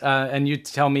sense, and you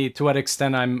tell me to what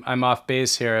extent I'm off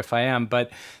base here if I am,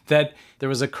 but that there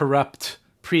was a corrupt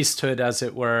priesthood, as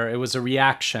it were. It was a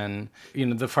reaction.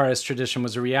 The forest tradition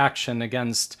was a reaction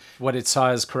against what it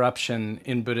saw as corruption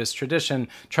in Buddhist tradition,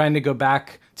 trying to go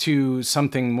back to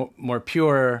something more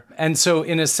pure. And so,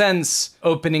 in a sense,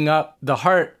 opening up the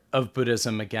heart of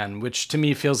Buddhism again, which to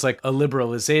me feels like a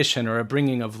liberalization or a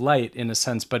bringing of light in a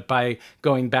sense, but by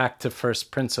going back to first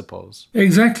principles.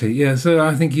 Exactly, yeah. So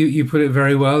I think you put it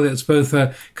very well. It's both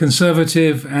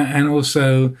conservative and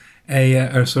also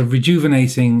a sort of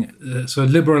rejuvenating, sort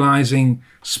of liberalizing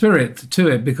spirit to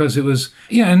it, because it was,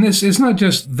 and it's not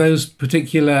just those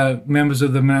particular members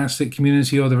of the monastic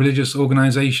community or the religious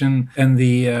organization and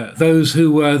the those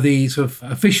who were the sort of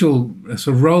official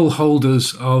sort of role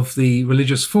holders of the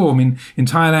religious form in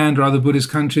Thailand or other Buddhist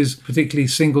countries, particularly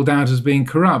singled out as being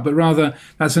corrupt, but rather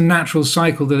that's a natural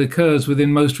cycle that occurs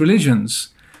within most religions.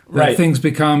 That things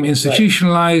become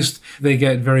institutionalized, they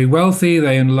get very wealthy,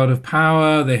 they own a lot of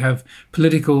power, they have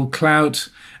political clout,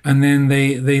 and then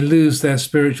they lose their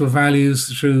spiritual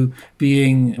values through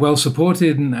being well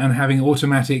supported and having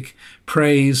automatic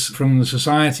praise from the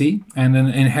society, and an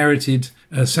inherited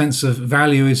sense of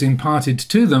value is imparted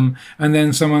to them. And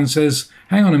then someone says,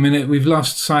 hang on a minute, we've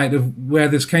lost sight of where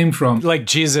this came from. Like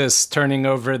Jesus turning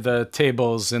over the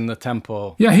tables in the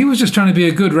temple. Yeah, he was just trying to be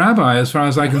a good rabbi, as far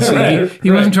as I can see. He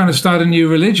wasn't trying to start a new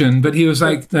religion, but he was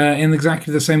like in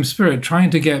exactly the same spirit, trying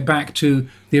to get back to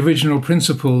the original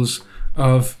principles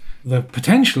of the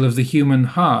potential of the human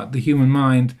heart, the human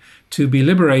mind, to be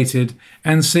liberated,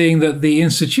 and seeing that the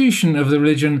institution of the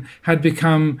religion had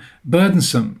become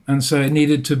burdensome, and so it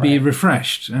needed to be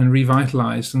refreshed and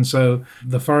revitalized. And so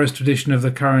the forest tradition of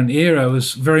the current era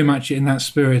was very much in that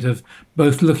spirit of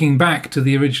both looking back to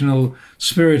the original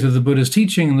spirit of the Buddha's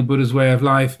teaching and the Buddha's way of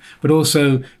life, but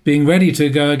also being ready to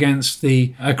go against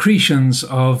the accretions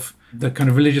of the kind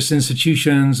of religious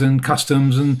institutions and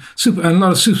customs and a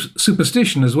lot of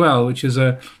superstition as well, which is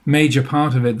a major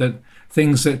part of it, that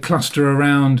things that cluster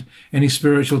around any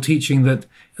spiritual teaching, that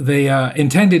they are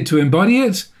intended to embody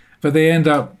it, but they end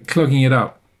up clogging it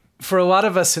up. For a lot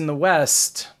of us in the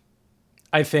West,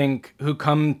 I think, who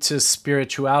come to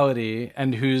spirituality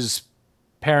and whose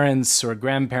parents or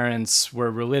grandparents were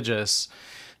religious,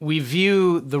 we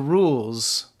view the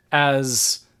rules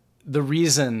as the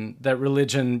reason that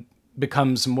religion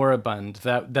becomes moribund,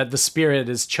 that the spirit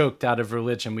is choked out of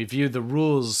religion. We view the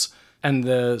rules and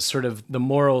the sort of the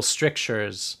moral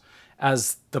strictures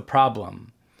as the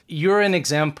problem. You're an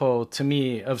example to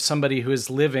me of somebody who is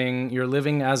you're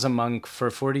living as a monk for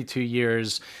 42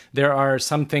 years. There are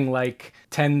something like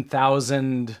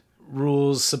 10,000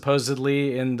 rules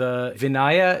supposedly in the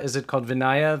Vinaya. Is it called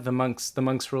Vinaya? The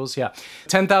monks' rules? Yeah.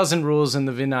 10,000 rules in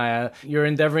the Vinaya. You're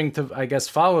endeavoring to, I guess,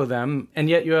 follow them. And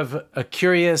yet you have a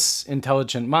curious,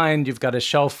 intelligent mind. You've got a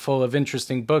shelf full of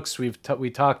interesting books. We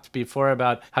talked before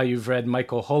about how you've read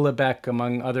Michael Houellebecq,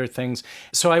 among other things.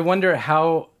 So I wonder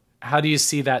how do you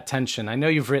see that tension? I know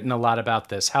you've written a lot about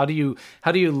this. How do you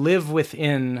live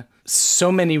within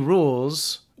so many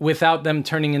rules without them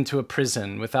turning into a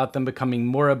prison, without them becoming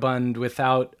moribund,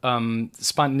 without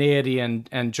spontaneity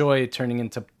and joy turning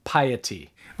into piety?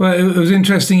 Well, it was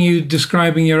interesting you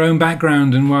describing your own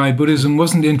background and why Buddhism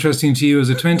wasn't interesting to you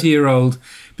as a 20-year-old,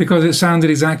 because it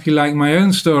sounded exactly like my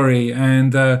own story.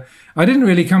 And I didn't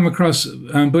really come across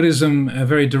Buddhism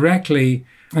very directly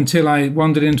until I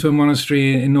wandered into a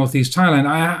monastery in northeast Thailand.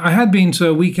 I had been to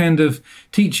a weekend of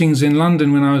teachings in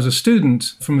London when I was a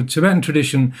student from a Tibetan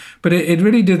tradition, but it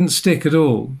really didn't stick at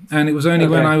all. And it was only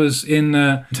when I was in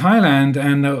Thailand,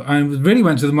 and I really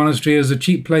went to the monastery as a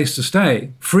cheap place to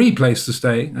stay, free place to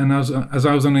stay, and as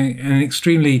I was on an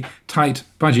extremely tight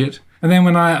budget. And then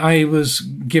when I was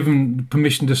given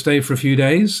permission to stay for a few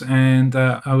days, and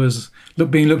I was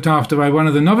being looked after by one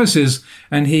of the novices,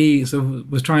 and he sort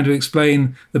of was trying to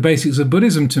explain the basics of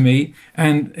Buddhism to me,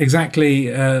 and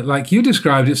exactly like you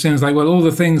described, it seems like, well, all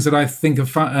the things that I think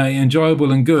are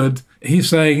enjoyable and good, he's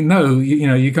saying, no,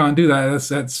 you can't do that.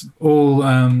 That's all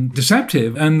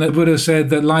deceptive. And the Buddha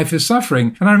said that life is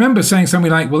suffering. And I remember saying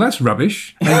something like, well, that's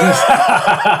rubbish.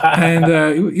 And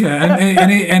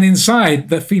and inside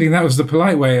that feeling, that was the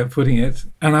polite way of putting it.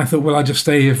 And I thought, well, I'll just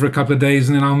stay here for a couple of days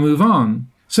and then I'll move on.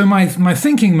 So my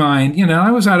thinking mind,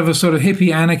 I was out of a sort of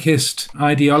hippie anarchist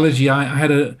ideology. I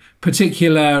had a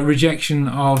particular rejection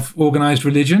of organized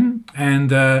religion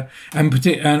and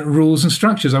rules and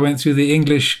structures. I went through the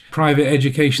English private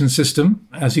education system,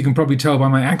 as you can probably tell by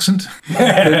my accent.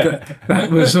 That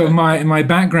was sort of my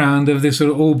background of this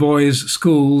sort of all boys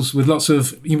schools with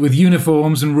with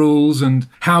uniforms and rules and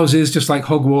houses, just like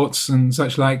Hogwarts and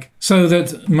such like. So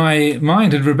that my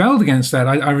mind had rebelled against that.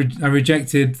 I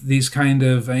rejected these kind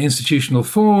of institutional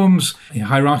forms,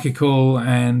 hierarchical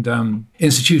and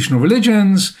institutional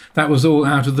religions. That was all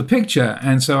out of the picture.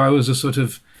 And so I was a sort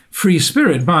of free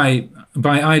spirit by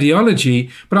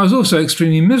ideology, but I was also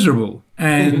extremely miserable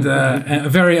and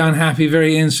very unhappy,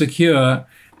 very insecure,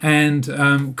 and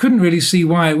couldn't really see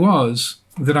why it was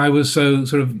that I was so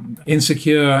sort of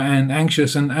insecure and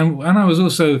anxious. And I was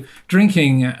also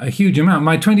drinking a huge amount.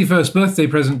 My 21st birthday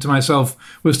present to myself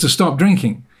was to stop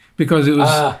drinking, because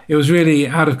it was really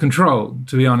out of control,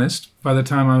 to be honest, by the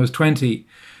time I was 20.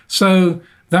 So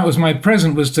that was my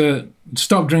present, was to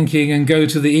stop drinking and go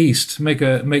to the East, make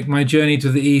my journey to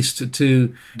the East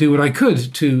to do what I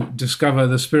could to discover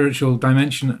the spiritual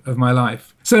dimension of my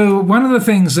life. So one of the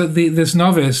things that this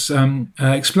novice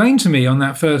explained to me on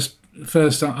that first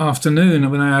afternoon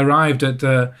when I arrived at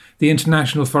the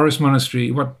International Forest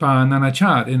Monastery, Wat Pa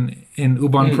Nanachat in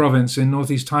Ubon province in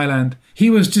northeast Thailand, he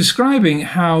was describing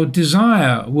how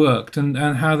desire worked and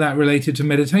how that related to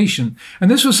meditation. And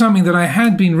this was something that I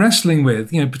had been wrestling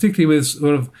with, particularly with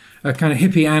sort of a kind of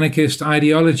hippie anarchist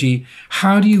ideology.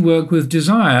 How do you work with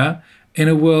desire in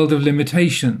a world of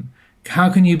limitation? How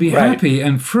can you be happy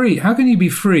and free? How can you be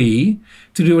free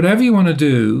to do whatever you want to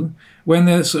do when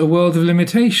there's a world of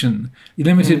limitation? You're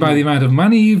limited by the amount of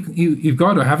money you've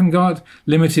got or haven't got,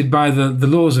 limited by the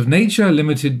laws of nature,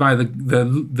 limited by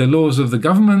the laws of the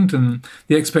government and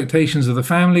the expectations of the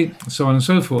family, so on and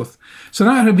so forth. So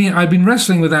I'd been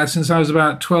wrestling with that since I was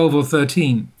about 12 or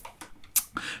 13,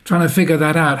 trying to figure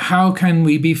that out. How can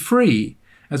we be free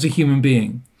as a human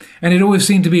being? And it always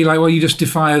seemed to be like, well, you just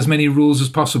defy as many rules as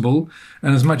possible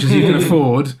and as much as you can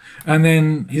afford, and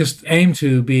then you just aim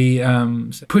to be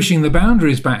pushing the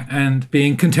boundaries back and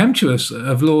being contemptuous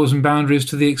of laws and boundaries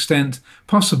to the extent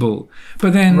possible.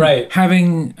 But then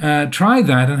having tried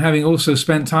that and having also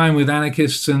spent time with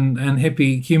anarchists and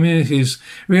hippie communities,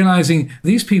 realizing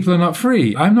these people are not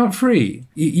free. I'm not free.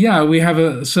 Yeah, we have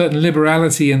a certain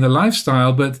liberality in the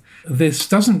lifestyle, but this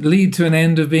doesn't lead to an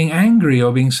end of being angry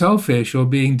or being selfish or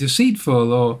being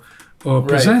deceitful or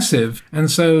possessive. And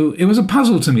so it was a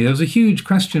puzzle to me. There was a huge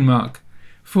question mark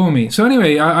for me. So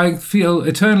anyway, I feel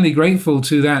eternally grateful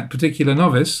to that particular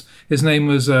novice. His name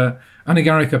was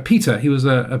Anagarika Peter. He was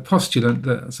a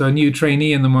postulant, so a new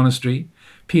trainee in the monastery,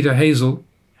 Peter Hazel.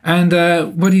 And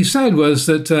what he said was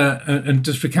that, and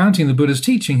just recounting the Buddha's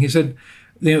teaching, he said,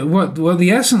 what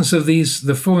the essence of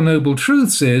the Four Noble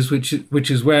Truths is, which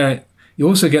is where you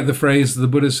also get the phrase the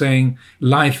Buddha saying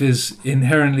life is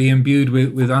inherently imbued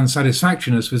with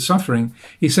unsatisfactoriness, with suffering.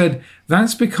 He said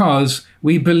that's because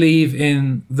we believe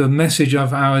in the message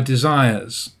of our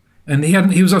desires. And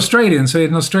he was Australian, so he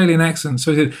had an Australian accent.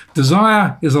 So he said,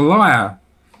 desire is a liar.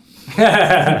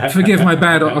 Forgive my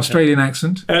bad Australian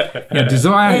accent. Yeah,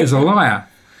 desire is a liar.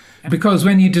 Because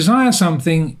when you desire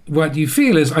something, what you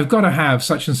feel is, I've got to have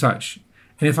such and such.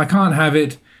 And if I can't have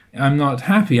it, I'm not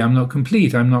happy, I'm not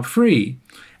complete, I'm not free.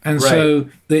 And so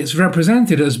it's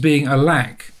represented as being a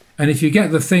lack. And if you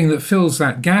get the thing that fills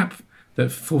that gap,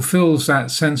 that fulfills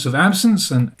that sense of absence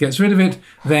and gets rid of it,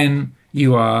 then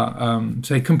you are,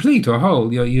 say, complete or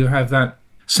whole. You have that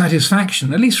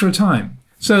satisfaction, at least for a time.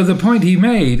 So the point he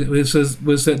made was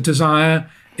that desire,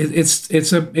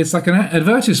 it's like an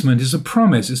advertisement, it's a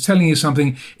promise, it's telling you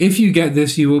something. If you get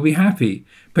this, you will be happy.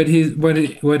 But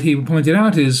what he pointed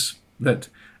out is that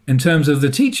in terms of the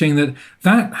teaching,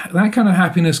 that kind of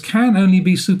happiness can only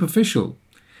be superficial.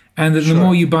 And that the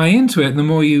more you buy into it, the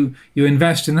more you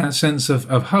invest in that sense of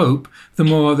hope, the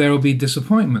more there will be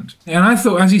disappointment. And I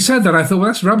thought, as he said that, well,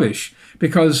 that's rubbish,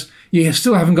 because you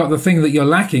still haven't got the thing that you're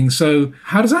lacking. So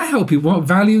how does that help you? What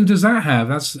value does that have?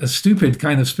 That's a stupid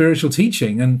kind of spiritual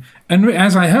teaching. And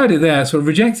as I heard it there, I sort of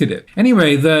rejected it.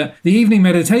 Anyway, the evening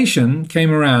meditation came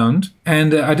around,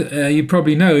 and you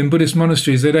probably know in Buddhist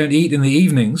monasteries, they don't eat in the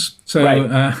evenings. So,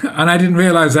 and I didn't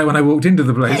realize that when I walked into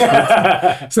the place.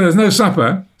 So there's no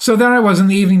supper. So there I was in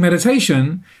the evening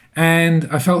meditation, and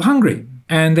I felt hungry.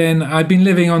 And then I'd been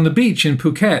living on the beach in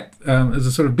Phuket as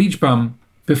a sort of beach bum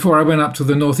before I went up to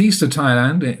the northeast of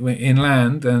Thailand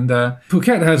inland. And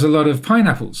Phuket has a lot of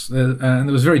pineapples, and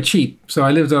it was very cheap. So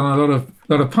I lived on a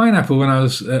lot of pineapple when I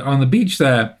was on the beach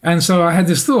there. And so I had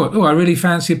this thought, I really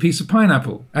fancy a piece of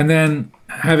pineapple. And then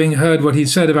having heard what he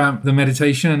said about the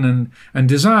meditation and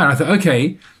desire, I thought,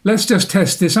 okay, let's just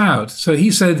test this out. So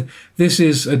he said, this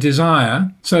is a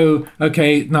desire. So,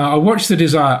 okay, now I'll watch the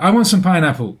desire. I want some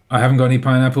pineapple. I haven't got any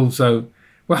pineapple. So,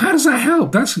 well, how does that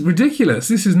help? That's ridiculous.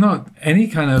 This is not any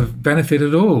kind of benefit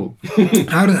at all.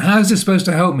 How is this supposed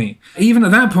to help me? Even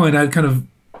at that point, I'd kind of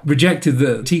rejected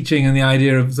the teaching and the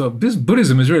idea of this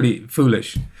Buddhism is really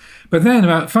foolish. But then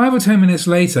about 5 or 10 minutes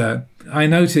later, I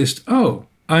noticed,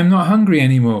 I'm not hungry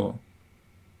anymore.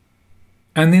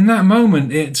 And in that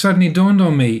moment, it suddenly dawned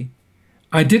on me,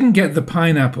 I didn't get the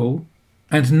pineapple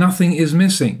and nothing is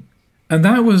missing. And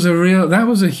that was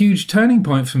a huge turning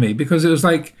point for me, because it was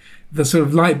like the sort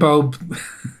of light bulb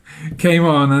came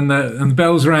on and the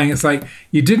bells rang. It's like,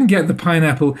 you didn't get the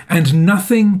pineapple and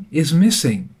nothing is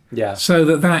missing. Yeah. So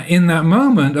that in that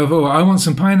moment of, I want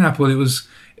some pineapple,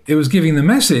 it was giving the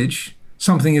message,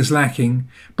 something is lacking,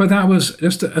 but that was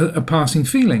just a passing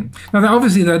feeling. Now,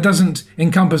 obviously, that doesn't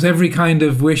encompass every kind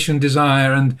of wish and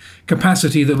desire and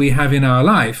capacity that we have in our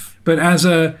life. But as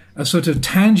a sort of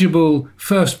tangible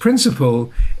first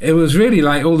principle, it was really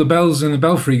like all the bells in the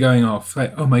belfry going off.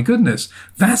 Like, oh my goodness,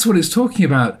 that's what it's talking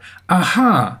about.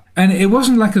 Aha. And it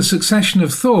wasn't like a succession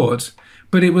of thought,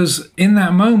 but it was in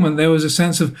that moment, there was a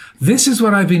sense of, this is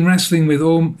what I've been wrestling with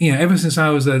ever since I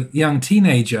was a young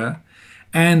teenager.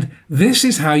 And this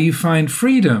is how you find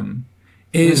freedom,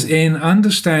 is in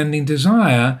understanding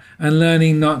desire and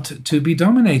learning not to be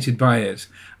dominated by it.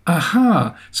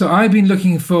 Aha. So I've been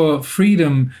looking for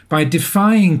freedom by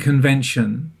defying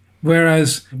convention,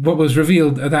 whereas what was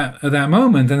revealed at that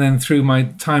moment, and then through my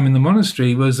time in the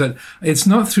monastery, was that it's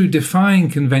not through defying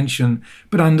convention,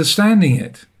 but understanding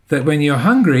it. That when you're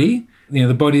hungry,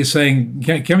 the body is saying,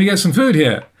 can we get some food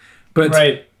here? But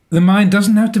right. The mind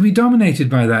doesn't have to be dominated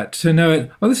by that to know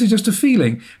it, this is just a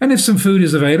feeling. And if some food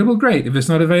is available, great. If it's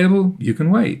not available, you can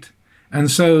wait.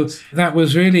 And so that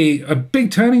was really a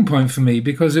big turning point for me,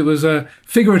 because it was,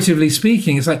 figuratively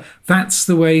speaking, it's like, that's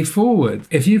the way forward.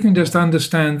 If you can just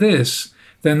understand this,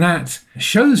 then that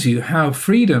shows you how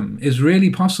freedom is really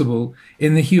possible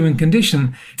in the human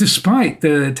condition, despite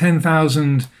the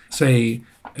 10,000, say,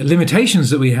 limitations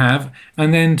that we have.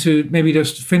 And then to maybe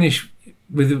just finish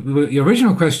with what your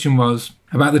original question was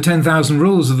about the 10,000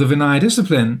 rules of the Vinaya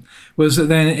discipline, was that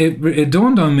then it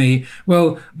dawned on me,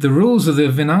 well, the rules of the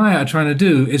Vinaya are trying to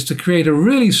do is to create a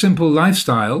really simple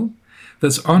lifestyle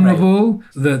that's honorable, right,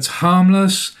 that's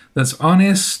harmless, that's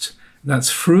honest, that's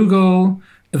frugal,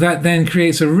 that then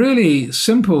creates a really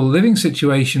simple living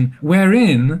situation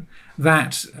wherein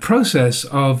that process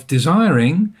of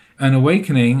desiring and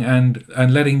awakening and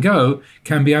letting go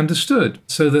can be understood,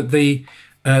 so that the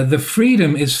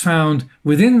freedom is found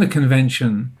within the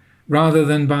convention rather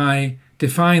than by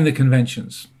defying the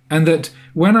conventions. And that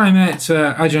when I met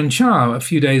Ajahn Chah a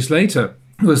few days later,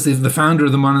 who was the founder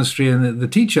of the monastery and the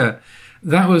teacher,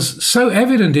 that was so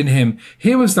evident in him.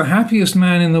 He was the happiest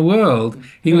man in the world.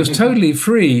 He was totally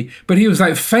free, but he was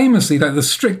famously the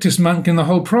strictest monk in the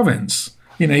whole province.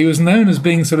 He was known as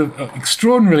being sort of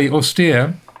extraordinarily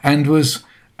austere, and was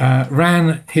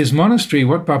ran his monastery,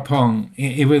 Wat Pah Pong,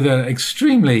 with an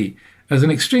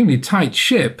extremely tight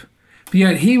ship, but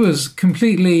yet he was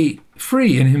completely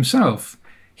free in himself.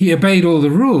 He obeyed all the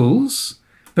rules,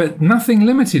 but nothing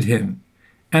limited him.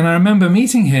 And I remember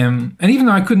meeting him, and even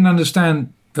though I couldn't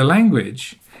understand the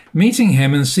language, meeting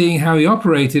him and seeing how he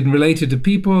operated and related to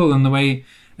people and the way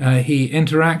he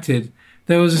interacted,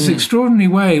 there was this extraordinary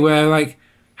way where,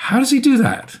 how does he do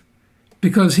that?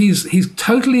 Because he's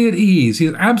totally at ease.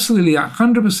 He's absolutely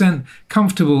 100%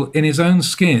 comfortable in his own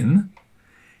skin.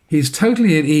 He's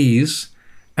totally at ease,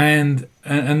 and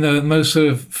the most sort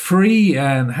of free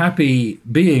and happy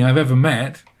being I've ever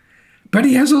met. But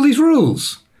he has all these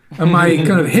rules. And my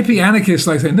kind of hippie anarchist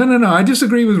saying, no, I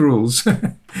disagree with rules.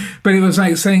 But it was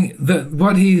saying that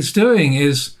what he's doing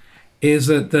is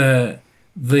that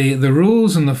the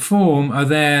rules and the form are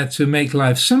there to make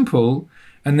life simple,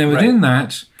 and then within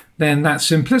that, then that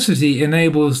simplicity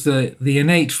enables the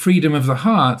innate freedom of the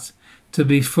heart to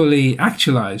be fully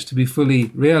actualized, to be fully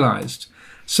realized.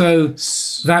 So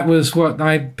that was what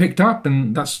I picked up,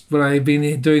 and that's what I've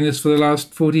been doing this for the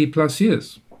last 40 plus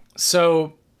years.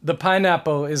 So the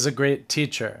pineapple is a great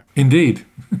teacher. Indeed.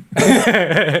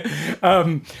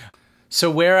 So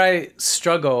where I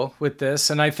struggle with this,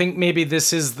 and I think maybe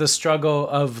this is the struggle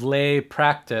of lay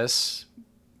practice,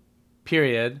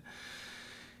 period,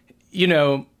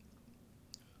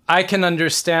 I can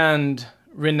understand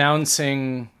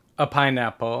renouncing a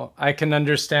pineapple. I can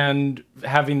understand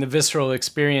having the visceral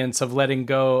experience of letting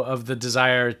go of the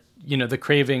desire, the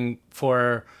craving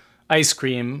for ice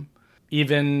cream,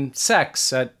 even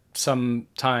sex at some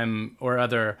time or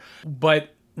other.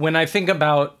 But when I think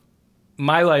about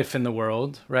my life in the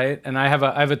world, right, and I have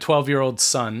a 12-year-old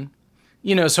son,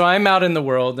 so I'm out in the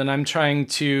world and I'm trying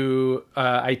to,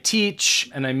 I teach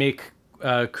and I make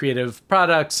creative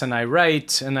products and I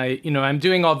write and I'm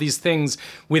doing all these things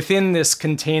within this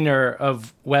container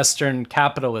of Western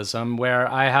capitalism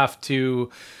where I have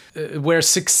to, where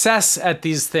success at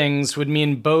these things would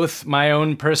mean both my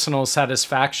own personal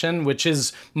satisfaction, which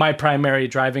is my primary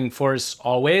driving force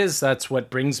always. That's what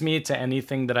brings me to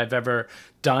anything that I've ever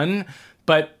done,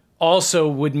 but also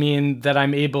would mean that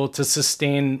I'm able to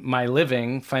sustain my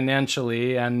living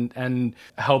financially and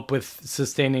help with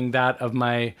sustaining that of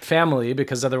my family,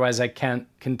 because otherwise I can't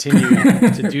continue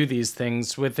to do these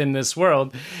things within this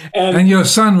world. And your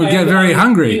son would get very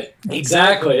hungry.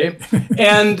 Exactly.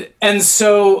 and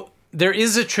so there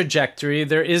is a trajectory,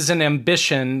 there is an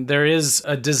ambition, there is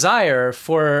a desire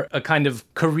for a kind of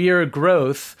career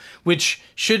growth, which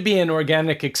should be an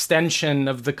organic extension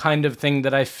of the kind of thing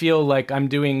that I feel like I'm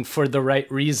doing for the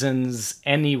right reasons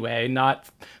anyway, not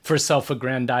for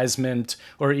self-aggrandizement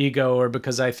or ego or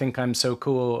because I think I'm so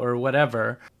cool or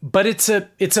whatever. But it's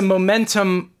a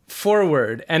momentum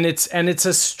forward, and it's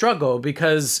a struggle,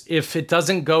 because if it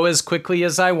doesn't go as quickly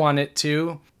as I want it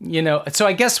to, so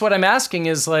I guess what I'm asking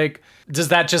is, like, does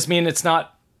that just mean it's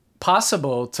not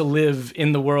possible to live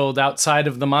in the world outside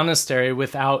of the monastery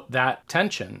without that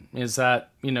tension? Is that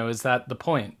the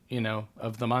point,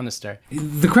 of the monastery?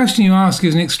 The question you ask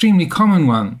is an extremely common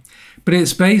one, but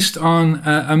it's based on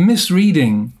a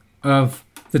misreading of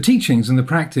the teachings and the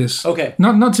practice. Okay.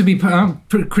 Not to be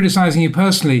criticizing you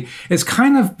personally. It's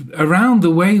kind of around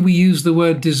the way we use the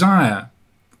word desire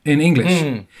in English.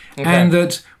 Okay. And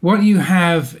that what you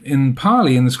have in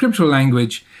Pali, in the scriptural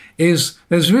language, is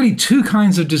there's really two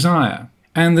kinds of desire.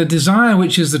 And the desire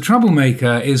which is the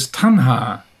troublemaker is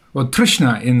tanha, or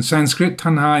trishna in Sanskrit,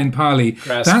 tanha in Pali.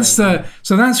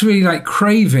 So that's really like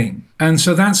craving. And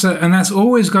so that's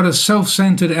always got a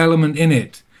self-centered element in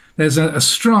it. There's a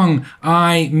strong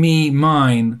I, me,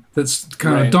 mine that's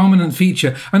kind of dominant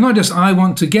feature. And not just I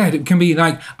want to get, it can be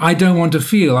like I don't want to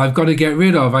feel, I've got to get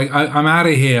rid of, I'm out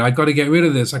of here, I've got to get rid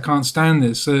of this, I can't stand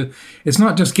this. So it's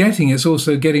not just getting, it's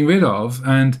also getting rid of.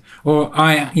 Or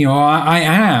I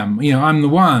am, I'm the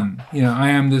one, I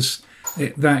am this,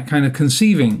 that kind of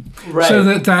conceiving. Right. So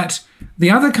that the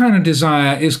other kind of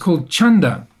desire is called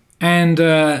chanda. And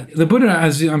the Buddha,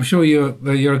 as I'm sure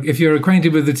if you're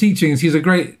acquainted with the teachings, he's a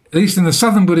great, at least in the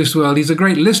southern Buddhist world, he's a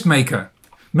great list maker.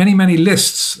 Many, many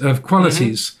lists of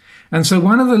qualities. Mm-hmm. And so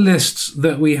one of the lists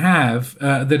that we have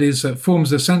that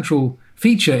forms a central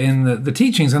feature in the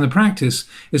teachings and the practice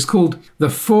is called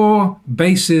the 4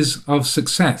 bases of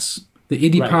success, the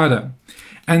Iddhipada. Right.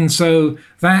 And so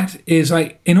that is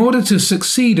like, in order to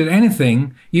succeed at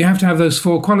anything, you have to have those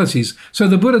 4 qualities. So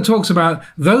the Buddha talks about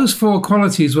those 4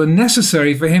 qualities were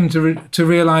necessary for him to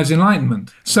realize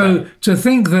enlightenment. So to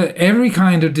think that every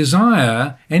kind of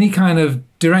desire, any kind of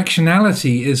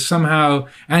directionality is somehow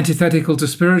antithetical to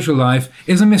spiritual life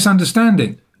is a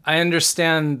misunderstanding. I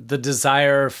understand the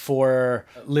desire for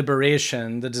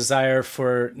liberation, the desire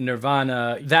for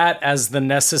nirvana, that as the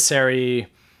necessary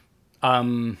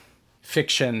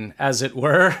fiction, as it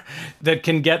were, that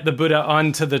can get the Buddha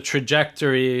onto the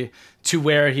trajectory to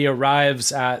where he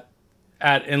arrives at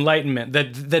enlightenment.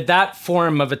 That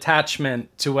form of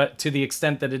attachment, to the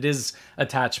extent that it is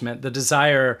attachment, the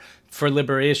desire for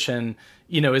liberation,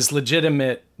 is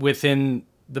legitimate within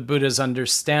the Buddha's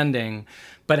understanding.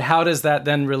 But how does that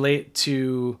then relate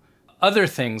to other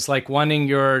things, like wanting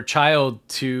your child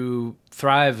to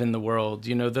thrive in the world?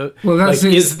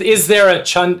 Is there a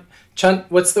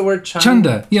what's the word?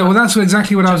 Chanda. Yeah, well, that's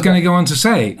exactly what I was going to go on to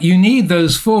say. You need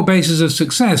those 4 bases of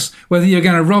success, whether you're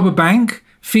going to rob a bank,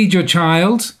 feed your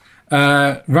child,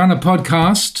 run a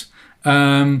podcast,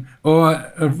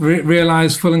 or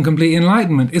realize full and complete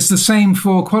enlightenment. It's the same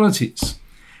 4 qualities.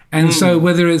 And so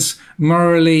whether it's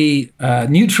morally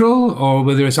neutral or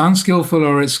whether it's unskillful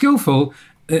or it's skillful,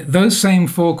 those same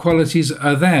 4 qualities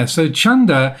are there. So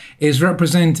chanda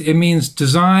it means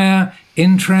desire,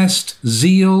 interest,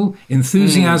 zeal,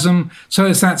 enthusiasm. So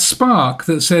it's that spark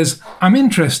that says, I'm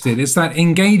interested. It's that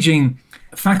engaging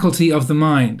faculty of the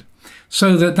mind.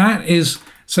 So that is,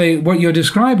 say, what you're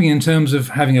describing in terms of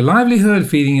having a livelihood,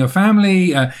 feeding your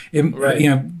family,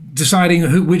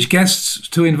 deciding which guests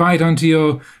to invite onto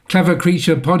your Clever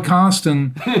Creature podcast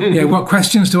and what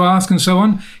questions to ask and so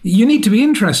on. You need to be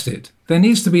interested. There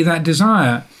needs to be that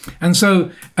desire. And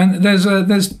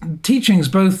there's teachings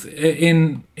both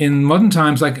in modern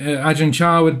times, like Ajahn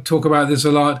Chah would talk about this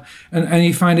a lot, and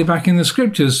you find it back in the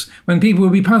scriptures when people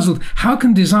would be puzzled, how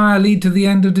can desire lead to the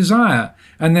end of desire?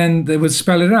 And then they would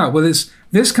spell it out. Well, it's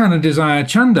this kind of desire,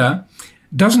 chanda,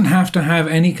 doesn't have to have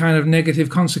any kind of negative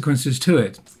consequences to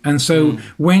it. And so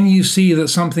when you see that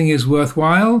something is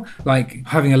worthwhile, like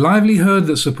having a livelihood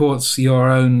that supports your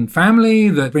own family,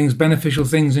 that brings beneficial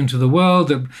things into the world,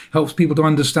 that helps people to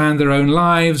understand their own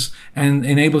lives and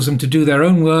enables them to do their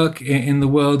own work in the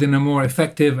world in a more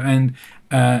effective and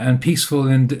peaceful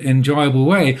and enjoyable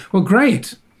way, well,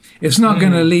 great. It's not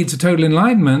going to lead to total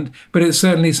enlightenment, but it's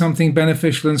certainly something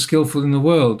beneficial and skillful in the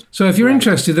world. So if you're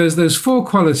interested, there's those 4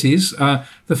 qualities.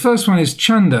 The first one is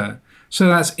chanda. So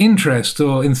that's interest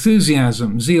or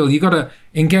enthusiasm, zeal. You got to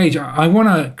engage. I want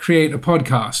to create a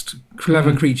podcast,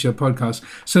 Clever Creature podcast.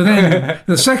 So then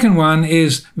the second one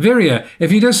is virya.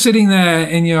 If you're just sitting there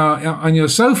on your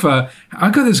sofa,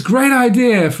 I've got this great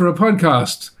idea for a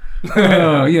podcast.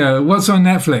 Oh, yeah, what's on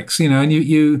Netflix, and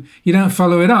you don't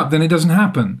follow it up, then it doesn't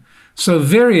happen. So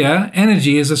virya,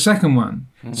 energy, is the second one.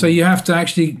 So you have to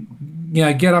actually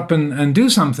get up and do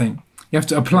something. You have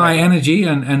to apply energy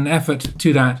and effort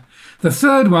to that. The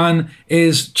third one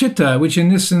is chitta, which in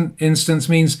this instance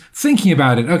means thinking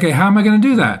about it. Okay, how am I going to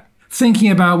do that?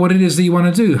 Thinking about what it is that you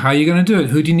want to do. How are you going to do it?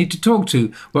 Who do you need to talk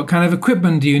to? What kind of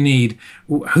equipment do you need?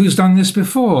 Who's done this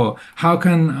before? How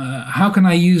can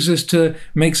I use this to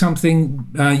make something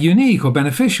unique or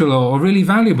beneficial or really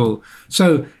valuable?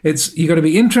 So you got to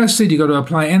be interested, you got to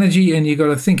apply energy, and you got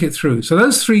to think it through. So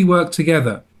those three work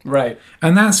together. Right.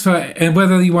 And that's for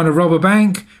whether you want to rob a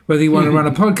bank, whether you want to run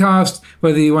a podcast,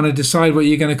 whether you want to decide what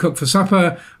you're going to cook for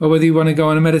supper, or whether you want to go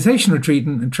on a meditation retreat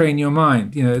and train your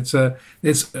mind. It's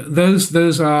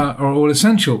those are all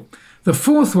essential. The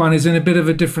fourth one is in a bit of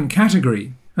a different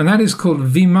category, and that is called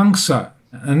vimamsa,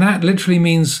 and that literally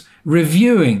means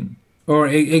reviewing or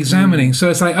examining. So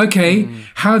it's like, okay,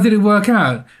 how did it work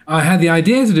out? I had the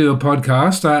idea to do a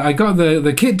podcast. I got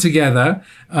the kit together.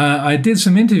 I did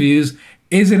some interviews.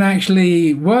 Is it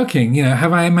actually working?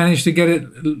 Have I managed to get it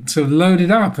sort of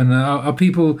loaded up, and are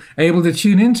people able to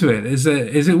tune into it? Is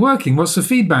it working? What's the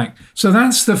feedback? So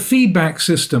that's the feedback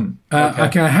system.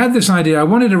 Okay, I had this idea. I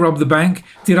wanted to rob the bank.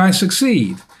 Did I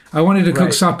succeed? I wanted to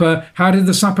cook supper. How did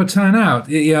the supper turn out?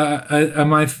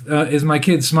 Is my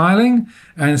kid smiling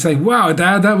and saying, "Wow,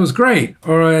 Dad, that was great"?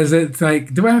 Or is it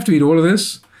like, do I have to eat all of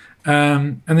this?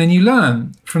 And then you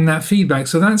learn from that feedback.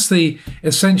 So that's the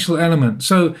essential element.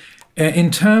 So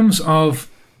in terms of,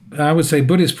 I would say,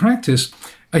 Buddhist practice,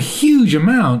 a huge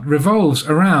amount revolves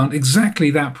around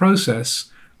exactly that process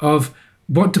of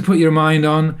what to put your mind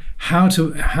on, how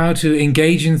to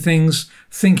engage in things,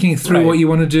 thinking through what you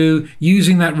want to do,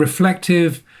 using that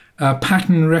reflective,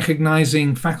 pattern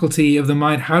recognizing faculty of the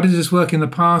mind. How did this work in the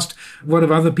past? What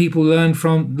have other people learned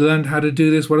how to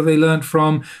do this? What have they learned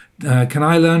from? Can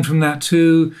I learn from that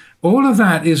too? All of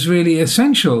that is really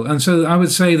essential. And so I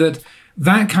would say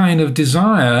that kind of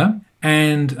desire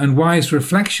and wise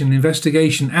reflection,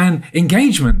 investigation, and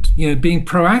engagement, being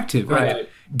proactive,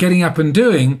 getting up and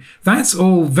doing, that's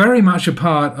all very much a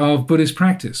part of Buddhist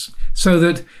practice. So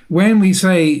that when we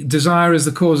say desire is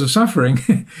the cause of suffering,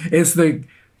 it's the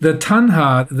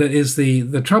tanha that is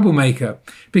the troublemaker.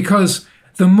 Because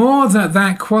the more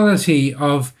that quality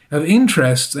of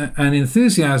interest and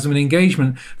enthusiasm and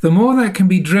engagement, the more that can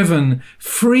be driven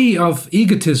free of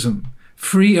egotism,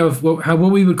 free of what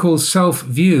we would call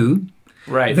self-view,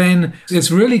 then it's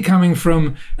really coming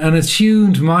from an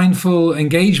attuned, mindful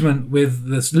engagement with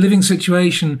this living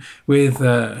situation, with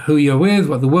who you're with,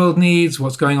 what the world needs,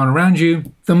 what's going on around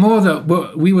you. The more that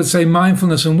what we would say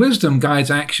mindfulness and wisdom guides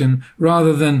action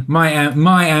rather than my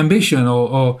ambition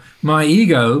or my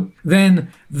ego,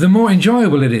 then the more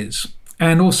enjoyable it is,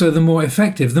 and also the more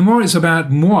effective. The more it's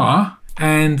about moi,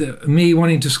 and me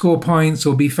wanting to score points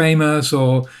or be famous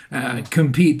or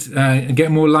compete and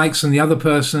get more likes than the other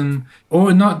person,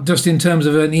 or not just in terms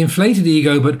of an inflated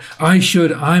ego, but I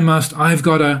should, I must, I've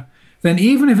got to, then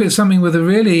even if it's something with a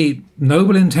really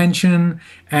noble intention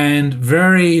and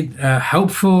very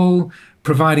helpful,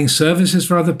 providing services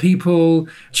for other people,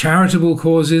 charitable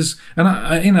causes, and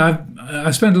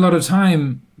I spend a lot of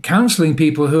time counseling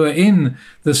people who are in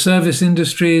the service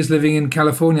industries, living in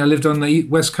California. I lived on the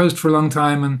West Coast for a long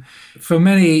time, and for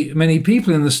many, many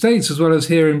people in the States as well as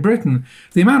here in Britain,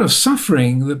 the amount of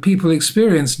suffering that people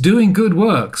experience doing good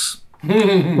works,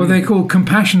 what they call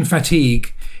compassion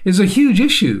fatigue, is a huge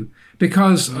issue,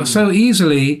 because so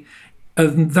easily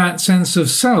that sense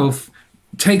of self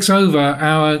takes over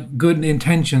our good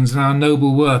intentions and our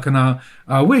noble work and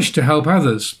our wish to help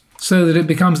others. So that it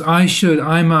becomes, I should,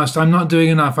 I must, I'm not doing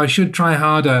enough, I should try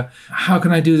harder, how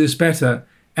can I do this better?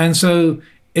 And so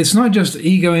it's not just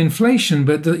ego inflation,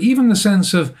 but even the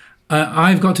sense of,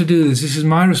 I've got to do this is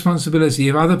my responsibility.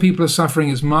 If other people are suffering,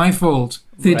 it's my fault.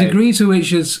 The degree to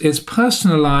which it's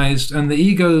personalized and the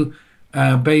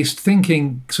ego-based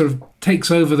thinking sort of takes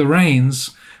over the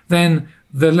reins, then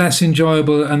the less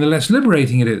enjoyable and the less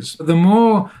liberating it is. The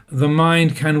more the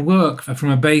mind can work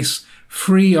from a base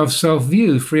free of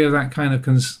self-view, free of that kind of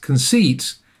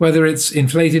conceit, whether it's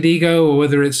inflated ego or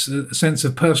whether it's a sense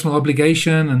of personal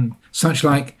obligation and such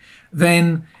like,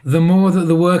 then the more that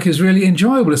the work is really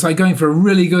enjoyable. It's like going for a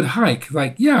really good hike.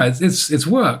 Like, yeah, it's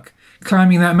work.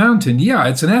 Climbing that mountain, yeah,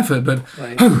 it's an effort, but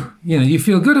you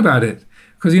feel good about it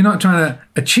because you're not trying to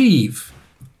achieve.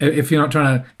 If you're not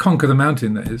trying to conquer the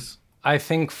mountain, that is. I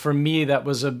think for me that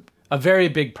was a very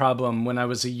big problem when I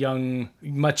was a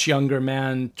much younger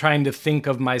man, trying to think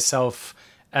of myself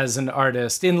as an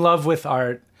artist, in love with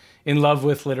art, in love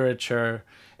with literature,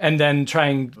 And then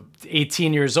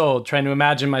 18 years old, trying to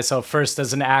imagine myself first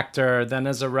as an actor, then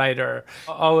as a writer.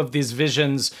 All of these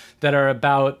visions that are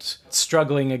about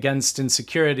struggling against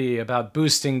insecurity, about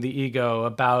boosting the ego,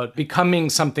 about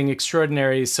becoming something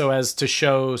extraordinary so as to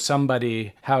show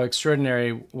somebody how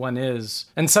extraordinary one is.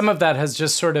 And some of that has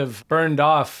just sort of burned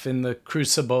off in the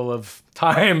crucible of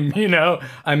time, you know?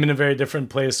 I'm in a very different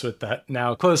place with that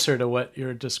now, closer to what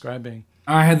you're describing.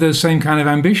 I had those same kind of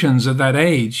ambitions at that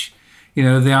age. You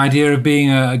know, the idea of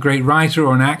being a great writer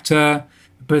or an actor.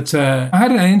 But I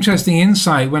had an interesting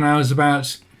insight when I was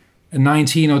about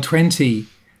 19 or 20.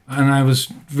 And I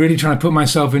was really trying to put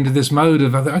myself into this mode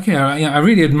of, okay, I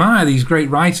really admire these great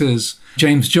writers,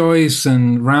 James Joyce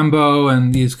and Rimbaud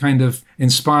and these kind of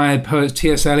inspired poets,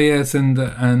 T.S. Eliot and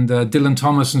Dylan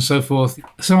Thomas and so forth.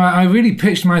 So I really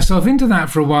pitched myself into that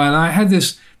for a while. I had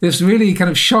this really kind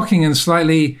of shocking and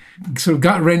slightly sort of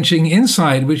gut-wrenching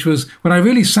insight, which was when I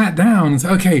really sat down and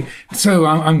thought, okay, so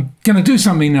I'm going to do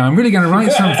something now. I'm really going to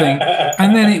write something.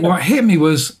 And then what hit me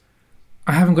was,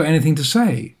 I haven't got anything to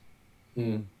say.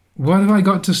 What have I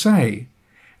got to say?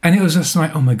 And it was just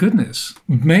like, oh my goodness,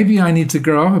 maybe I need to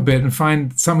grow up a bit and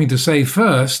find something to say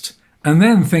first and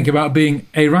then think about being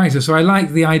a writer. So I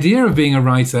liked the idea of being a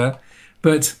writer,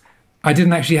 but I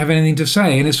didn't actually have anything to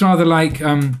say. And it's rather like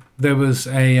there was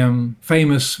a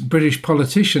famous British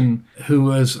politician who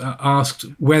was asked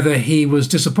whether he was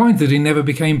disappointed he never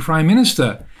became prime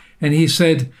minister. And he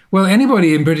said, well,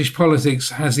 anybody in British politics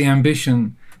has the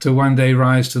ambition to one day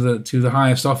rise to the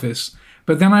highest office.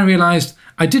 But then I realized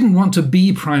I didn't want to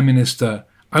be prime minister.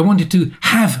 I wanted to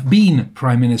have been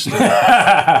prime minister. And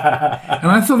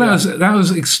I thought that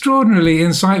was extraordinarily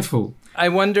insightful. I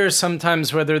wonder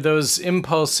sometimes whether those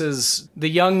impulses, the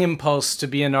young impulse to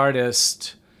be an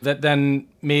artist, that then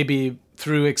maybe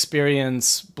through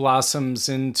experience blossoms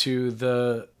into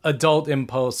the adult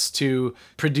impulse to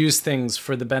produce things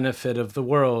for the benefit of the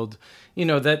world, you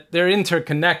know, that they're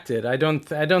interconnected. I don't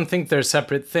think they're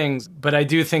separate things, but I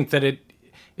do think that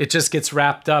it just gets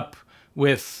wrapped up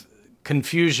with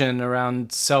confusion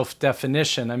around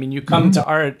self-definition. I mean, you come to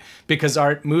art because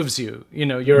art moves you. You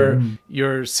know,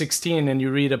 you're 16 and you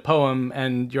read a poem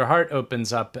and your heart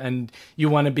opens up and you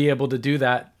want to be able to do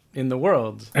that in the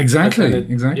world. Exactly.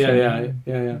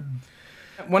 Yeah.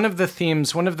 One of the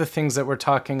things that we're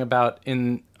talking about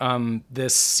in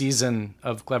this season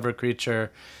of Clever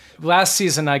Creature, last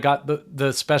season I got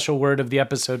the special word of the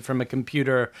episode from a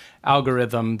computer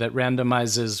algorithm that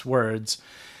randomizes words.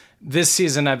 This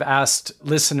season, I've asked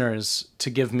listeners to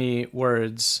give me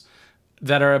words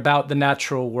that are about the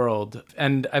natural world.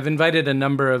 And I've invited a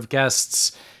number of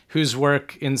guests whose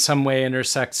work in some way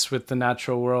intersects with the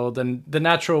natural world. And the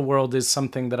natural world is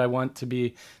something that I want to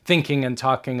be thinking and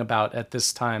talking about at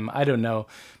this time. I don't know,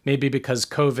 maybe because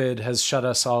COVID has shut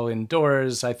us all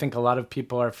indoors. I think a lot of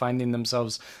people are finding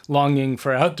themselves longing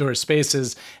for outdoor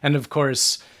spaces. And of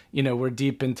course, you know, we're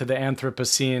deep into the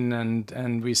Anthropocene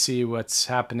and we see what's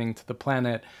happening to the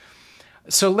planet.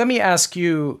 So let me ask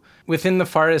you, within the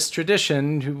forest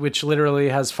tradition, which literally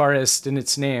has forest in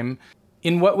its name,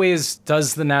 in what ways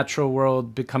does the natural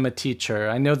world become a teacher?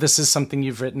 I know this is something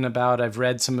you've written about. I've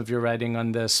read some of your writing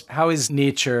on this. How is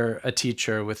nature a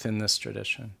teacher within this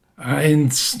tradition?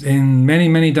 In many,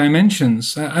 many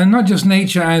dimensions. And not just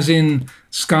nature as in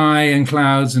sky and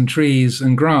clouds and trees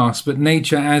and grass, but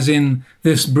nature as in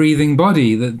this breathing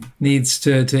body that needs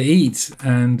to eat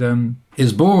and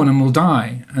is born and will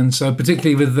die. And so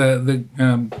particularly with the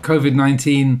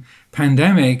COVID-19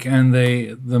 pandemic and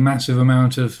the massive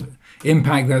amount of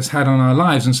impact that's had on our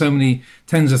lives, and so many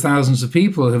tens of thousands of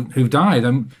people who've died,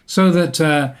 so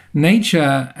that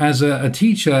nature as a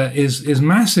teacher is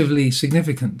massively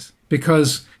significant,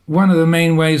 because one of the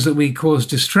main ways that we cause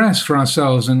distress for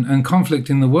ourselves and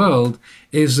conflict in the world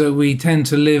is that we tend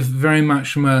to live very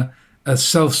much from a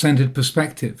self-centered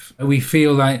perspective. We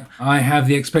feel like I have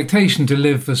the expectation to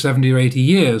live for 70 or 80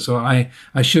 years, or I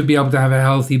should be able to have a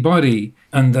healthy body,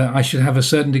 and I should have a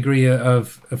certain degree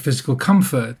of physical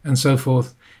comfort and so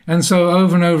forth. And so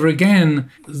over and over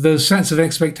again, those sets of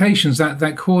expectations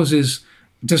that causes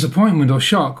disappointment or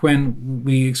shock when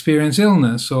we experience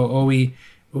illness or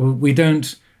we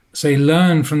don't, say,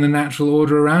 learn from the natural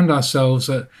order around ourselves.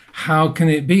 How can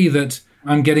it be that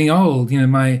I'm getting old? You know,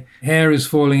 my hair is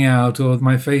falling out, or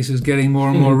my face is getting more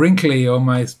and more wrinkly, or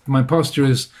my posture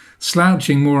is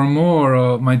slouching more and more,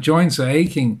 or my joints are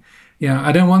aching. You know,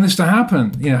 I don't want this to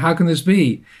happen. You know, how can this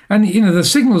be? And, you know, the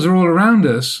signals are all around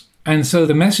us. And so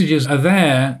the messages are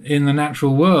there in the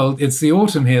natural world. It's the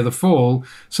autumn here, the fall.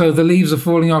 So the leaves are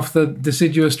falling off the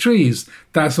deciduous trees.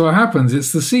 That's what happens.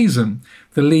 It's the season.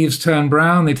 The leaves turn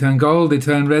brown, they turn gold, they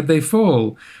turn red, they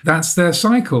fall. That's their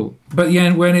cycle. But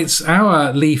yeah, when it's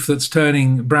our leaf that's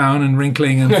turning brown and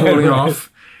wrinkling and falling off,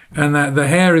 and that the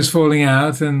hair is falling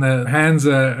out and the hands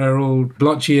are all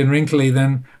blotchy and wrinkly,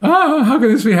 then, how can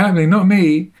this be happening? Not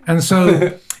me. And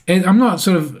so I'm not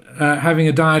sort of having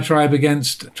a diatribe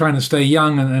against trying to stay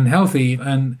young and healthy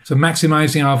and so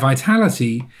maximizing our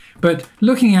vitality, but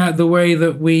looking at the way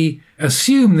that we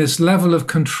assume this level of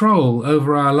control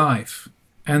over our life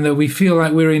and that we feel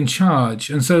like we're in charge.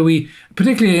 And so we,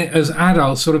 particularly as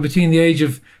adults, sort of between the age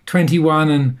of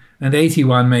 21 and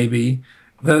 81 maybe,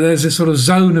 that there's this sort of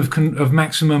zone of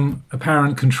maximum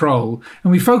apparent control.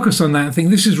 And we focus on that and think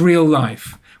this is real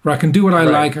life, where I can do what I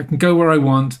like, I can go where I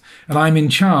want, and I'm in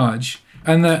charge.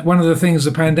 And that one of the things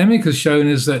the pandemic has shown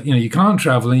is that, you can't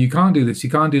travel and you can't do this,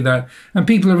 you can't do that. And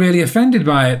people are really offended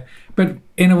by it. But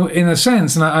in a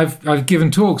sense, and I've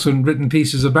given talks and written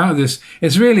pieces about this,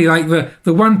 it's really like the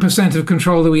 1% of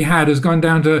control that we had has gone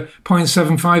down to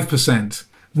 0.75%.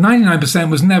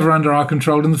 99% was never under our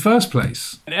control in the first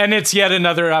place. And it's yet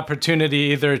another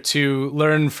opportunity either to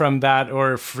learn from that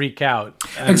or freak out.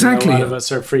 And exactly. A lot of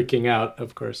us are freaking out,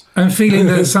 of course. And feeling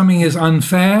that something is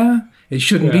unfair, it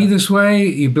shouldn't be this way.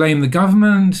 You blame the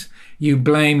government, you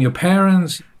blame your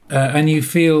parents, and you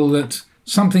feel that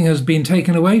something has been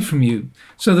taken away from you.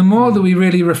 So the more that we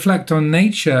really reflect on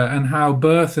nature and how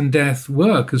birth and death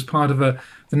work as part of the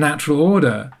natural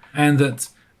order, and that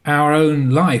our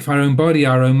own life, our own body,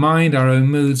 our own mind, our own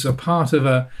moods are part of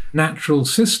a natural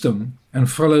system and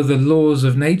follow the laws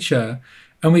of nature.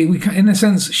 And we in a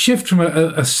sense, shift from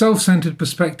a self-centered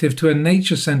perspective to a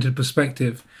nature-centered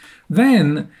perspective.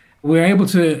 Then we're able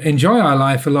to enjoy our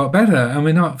life a lot better, and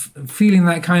we're not feeling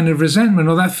that kind of resentment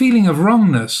or that feeling of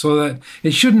wrongness or that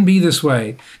it shouldn't be this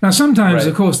way. Now, sometimes,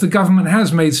 of course, the government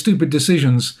has made stupid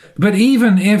decisions, but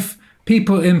even if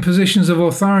people in positions of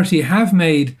authority have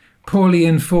made poorly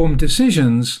informed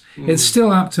decisions, it's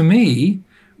still up to me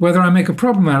whether I make a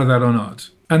problem out of that or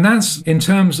not. And that's in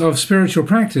terms of spiritual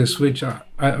practice, which I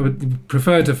would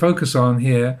prefer to focus on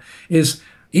here, is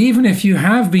even if you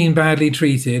have been badly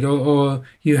treated or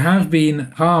you have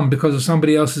been harmed because of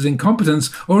somebody else's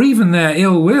incompetence or even their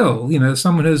ill will,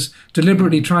 someone has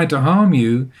deliberately tried to harm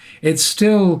you, it's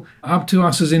still up to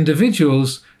us as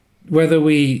individuals whether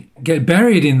we get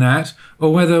buried in that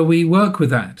or whether we work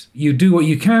with that. You do what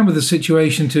you can with the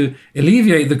situation to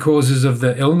alleviate the causes of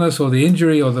the illness or the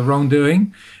injury or the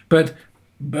wrongdoing, but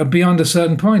beyond a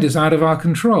certain point, it's out of our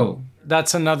control.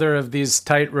 That's another of these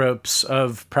tightropes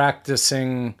of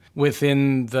practicing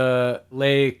within the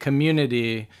lay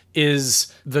community,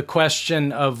 is the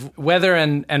question of whether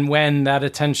and when that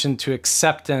attention to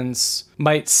acceptance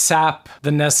might sap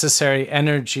the necessary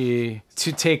energy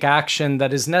to take action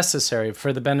that is necessary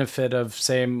for the benefit of,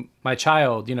 say, my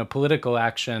child, political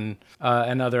action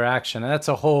and other action. And that's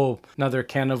a whole another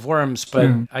can of worms, but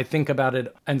I think about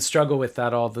it and struggle with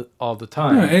that all the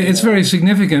time. No, it's very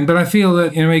significant, but I feel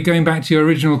that, going back to your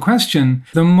original question,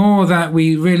 the more that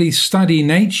we really study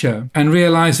nature and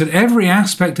realize that every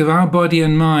aspect of our body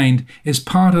and mind is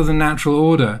part of the natural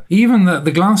order, even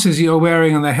the glasses you're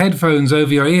wearing and the headphones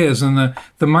over your ears and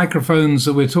the microphones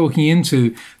that we're talking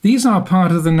into, these are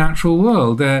part of the natural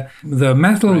world. They're the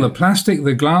metal, the plastic,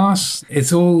 the glass,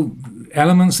 it's all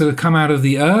elements that have come out of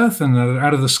the earth and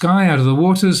out of the sky, out of the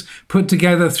waters, put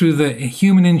together through the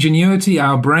human ingenuity,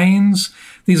 our brains.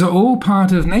 These are all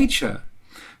part of nature.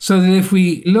 So that if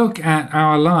we look at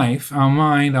our life, our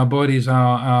mind, our bodies,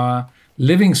 our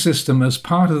living system as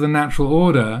part of the natural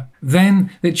order,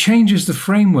 then it changes the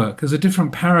framework. There's a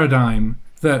different paradigm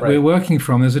that we're working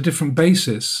from. There's a different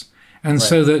basis. And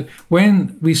so that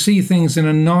when we see things in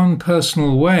a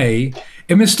non-personal way,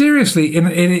 it mysteriously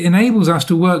it enables us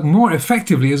to work more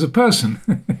effectively as a person.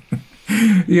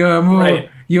 You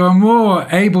are more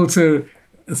able to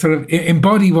sort of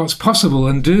embody what's possible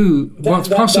and do what's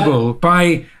possible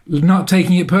by not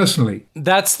taking it personally.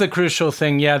 That's the crucial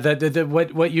thing. Yeah,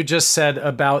 what you just said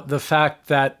about the fact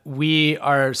that we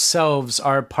ourselves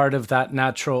are part of that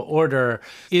natural order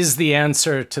is the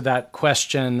answer to that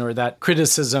question or that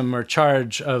criticism or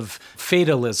charge of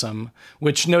fatalism,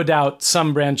 which no doubt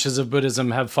some branches of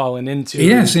Buddhism have fallen into.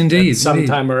 Yes, indeed.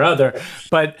 Sometime or other.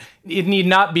 But it need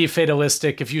not be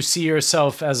fatalistic if you see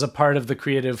yourself as a part of the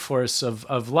creative force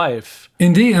of life.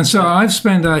 Indeed. And so I've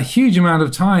spent a huge amount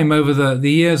of time over the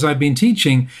years I've been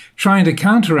teaching trying to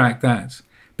counteract that,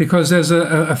 because there's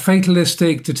a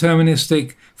fatalistic,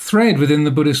 deterministic thread within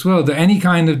the Buddhist world that any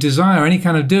kind of desire, any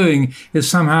kind of doing is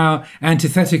somehow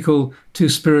antithetical to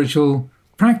spiritual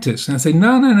practice. And I say,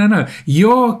 no.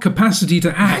 Your capacity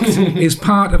to act is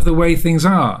part of the way things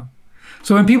are.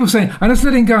 So when people say, I'm just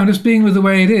letting go, I'm just being with the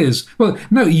way it is. Well,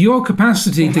 no, your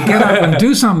capacity to get up and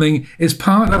do something is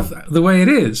part of the way it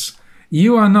is.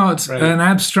 You are not an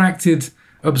abstracted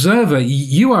observer.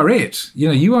 You are it.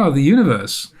 You are the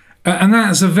universe. And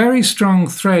that's a very strong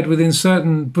thread within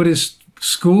certain Buddhist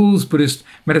schools, Buddhist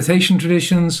meditation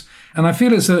traditions. And I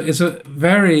feel it's a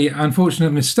very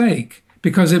unfortunate mistake,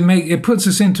 because it puts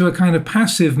us into a kind of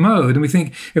passive mode. And we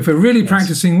think if we're really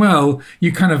practicing well,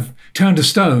 you kind of turn to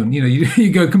stone,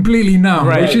 you go completely numb,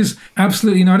 which is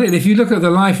absolutely not it. If you look at the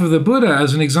life of the Buddha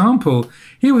as an example,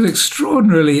 he was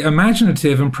extraordinarily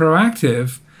imaginative and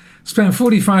proactive, spent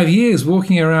 45 years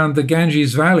walking around the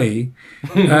Ganges Valley,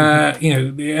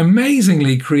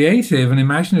 amazingly creative and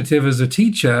imaginative as a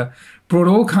teacher, brought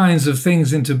all kinds of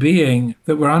things into being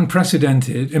that were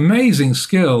unprecedented, amazing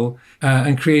skill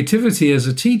and creativity as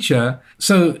a teacher.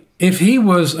 So if he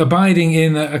was abiding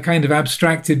in a kind of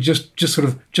abstracted,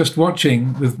 just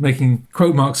watching, with making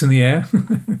quote marks in the air,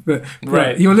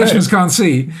 that your listeners can't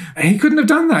see, he couldn't have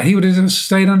done that. He would have just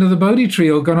stayed under the Bodhi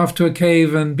tree or gone off to a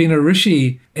cave and been a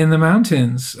rishi in the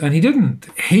mountains. And he didn't.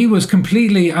 He was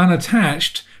completely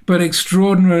unattached, but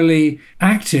extraordinarily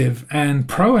active and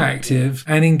proactive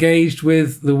and engaged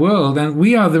with the world. And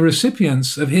we are the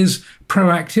recipients of his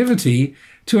proactivity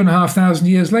 2,500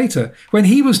 years later. When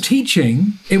he was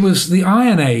teaching, it was the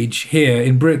Iron Age here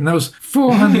in Britain. That was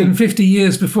 450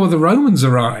 years before the Romans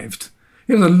arrived.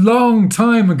 It was a long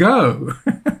time ago.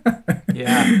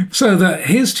 So that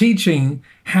his teaching,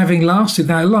 having lasted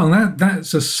that long,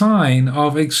 that's a sign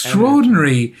of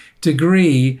extraordinary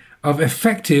degree of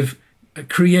effective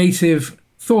creative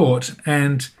thought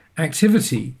and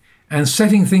activity, and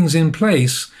setting things in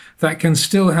place that can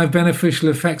still have beneficial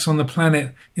effects on the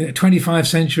planet 25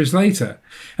 centuries later.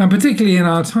 And particularly in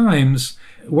our times,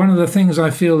 one of the things I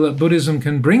feel that Buddhism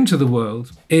can bring to the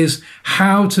world is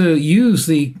how to use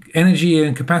the energy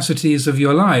and capacities of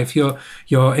your life,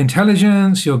 your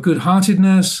intelligence, your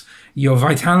good-heartedness, your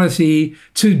vitality,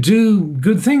 to do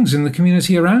good things in the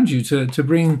community around you, to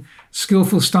bring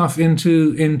skillful stuff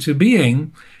into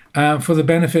being for the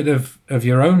benefit of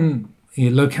your own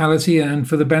locality and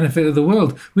for the benefit of the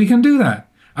world. We can do that.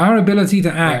 Our ability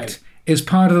to act is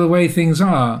part of the way things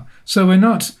are. So we're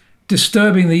not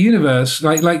disturbing the universe,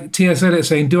 like T.S. Eliot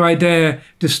saying, do I dare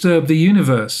disturb the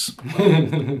universe?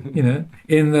 In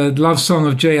the love song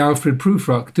of J. Alfred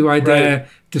Prufrock, do I dare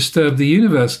disturb the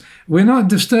universe? We're not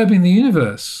disturbing the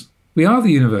universe. We are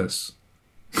the universe.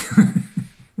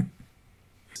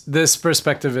 This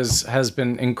perspective has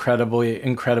been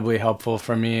incredibly helpful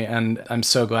for me, and I'm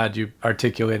so glad you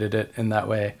articulated it in that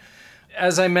way.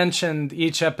 As I mentioned,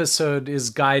 each episode is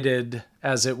guided,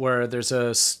 as it were. There's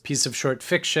a piece of short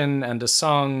fiction and a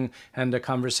song and a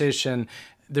conversation.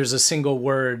 There's a single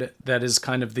word that is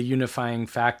kind of the unifying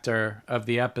factor of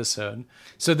the episode.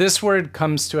 So this word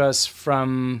comes to us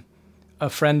from a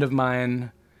friend of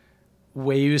mine,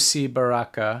 Weusi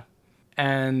Baraka.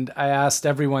 And I asked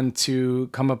everyone to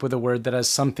come up with a word that has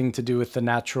something to do with the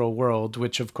natural world,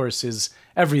 which of course is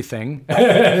everything.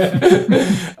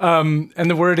 And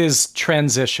the word is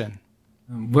transition.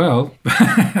 Well,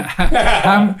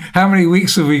 how many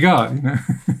weeks have we got?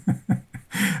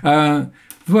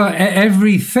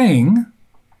 Everything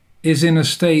is in a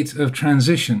state of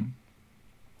transition.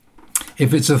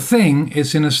 If it's a thing,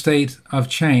 it's in a state of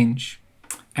change.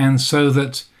 And so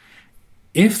that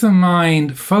if the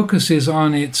mind focuses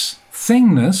on its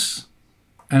thingness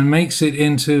and makes it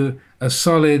into a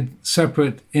solid,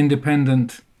 separate,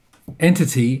 independent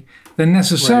entity, then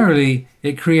necessarily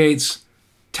it creates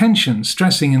tension,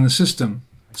 stressing in the system.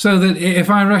 So that if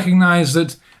I recognize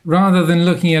that rather than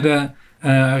looking at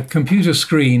a computer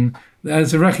screen,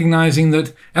 as recognizing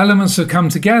that elements have come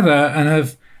together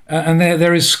and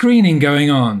there is screening going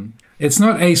on. It's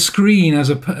not a screen as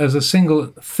a single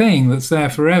thing that's there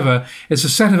forever. It's a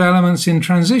set of elements in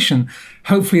transition.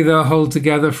 Hopefully they'll hold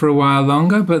together for a while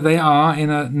longer, but they are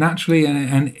naturally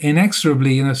and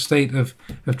inexorably in a state of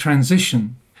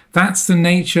transition. That's the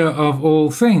nature of all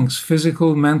things,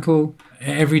 physical, mental.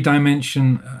 Every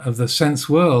dimension of the sense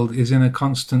world is in a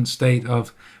constant state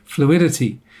of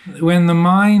fluidity. When the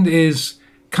mind is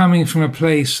coming from a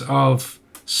place of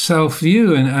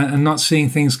self-view and not seeing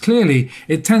things clearly,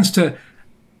 it tends to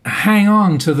hang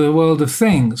on to the world of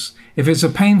things. If it's a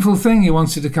painful thing, it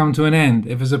wants it to come to an end.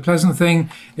 If it's a pleasant thing,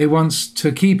 it wants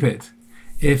to keep it.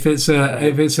 If it's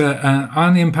an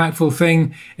unimpactful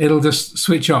thing, it'll just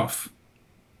switch off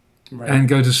and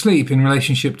go to sleep in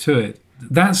relationship to it.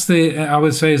 That's I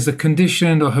would say, is the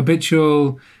conditioned or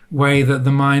habitual way that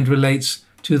the mind relates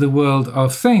to the world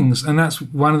of things. And that's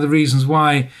one of the reasons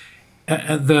why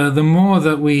the more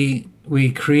that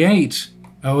we create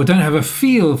or don't have a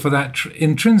feel for that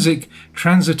intrinsic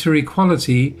transitory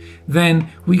quality, then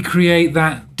we create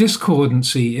that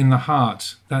discordancy in the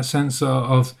heart, that sense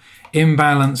of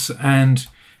imbalance, and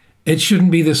it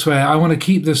shouldn't be this way. I want to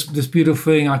keep this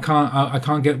beautiful thing. I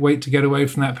can't wait to get away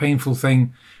from that painful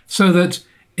thing. So that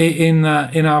in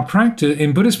our practice,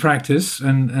 in Buddhist practice,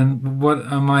 and what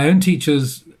my own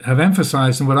teachers have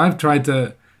emphasized, and what I've tried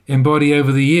to embody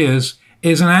over the years,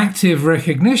 is an active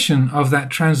recognition of that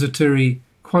transitory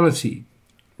quality.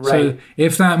 Right. So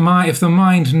if the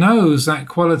mind knows that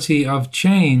quality of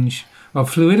change, of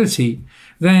fluidity,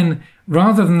 then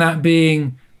rather than that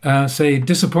being, say,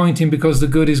 disappointing because the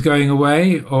good is going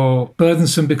away, or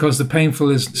burdensome because the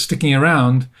painful is sticking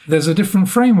around, there's a different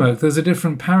framework, there's a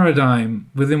different paradigm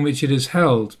within which it is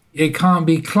held. It can't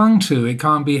be clung to, it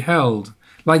can't be held.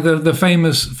 Like the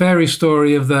famous fairy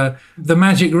story of the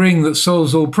magic ring that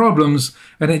solves all problems,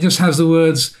 and it just has the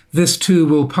words, "This too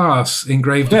will pass,"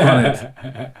 engraved upon it.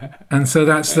 And so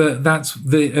that's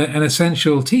an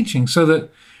essential teaching, so that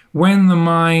when the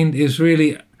mind is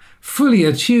really fully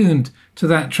attuned to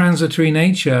that transitory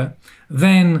nature,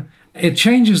 then it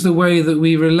changes the way that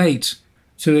we relate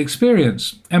to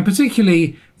experience, and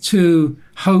particularly to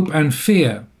hope and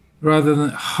fear. Rather than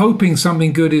hoping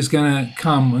something good is going to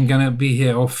come and going to be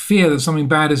here, or fear that something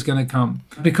bad is going to come.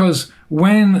 Because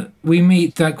when we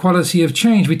meet that quality of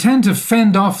change, we tend to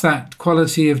fend off that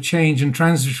quality of change and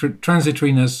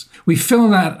transitoriness. We fill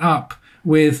that up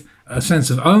with a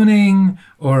sense of owning,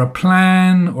 or a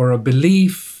plan, or a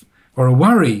belief, or a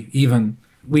worry even.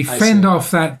 We fend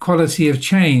off that quality of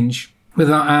change with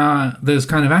those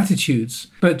kind of attitudes.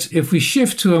 But if we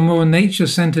shift to a more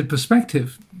nature-centered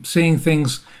perspective, seeing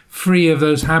things free of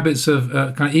those habits of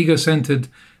kind of ego-centered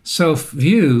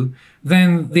self-view,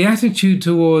 then the attitude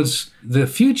towards the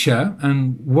future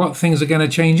and what things are going to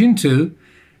change into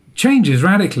changes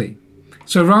radically.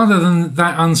 So rather than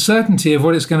that uncertainty of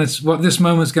what this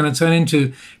moment's going to turn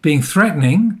into being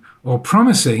threatening or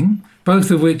promising, both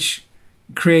of which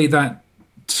create that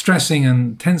stressing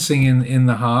and tensing in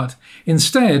the heart,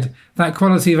 instead, that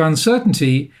quality of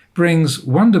uncertainty brings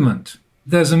wonderment.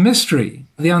 There's a mystery.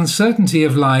 The uncertainty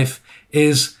of life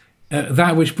is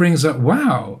that which brings up,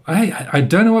 wow, I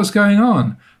don't know what's going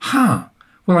on.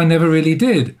 Well, I never really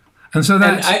did. And so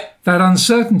that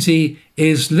uncertainty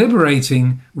is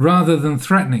liberating rather than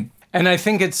threatening. And I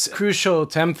think it's crucial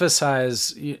to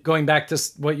emphasize, going back to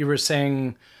what you were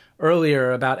saying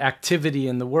earlier about activity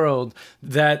in the world,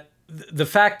 that the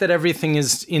fact that everything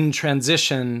is in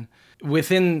transition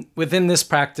within this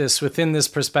practice, within this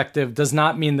perspective, does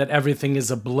not mean that everything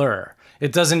is a blur.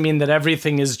 It doesn't mean that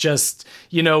everything is just,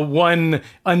 one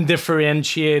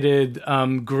undifferentiated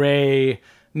gray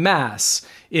mass.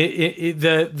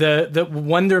 The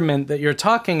wonderment that you're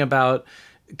talking about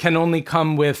can only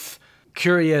come with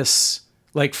curious,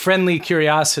 like friendly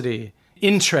curiosity,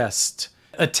 interest,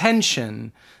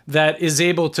 attention, that is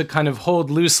able to kind of hold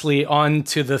loosely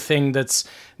onto the thing that's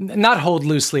not hold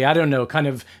loosely, I don't know, kind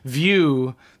of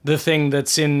view the thing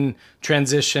that's in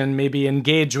transition, maybe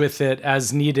engage with it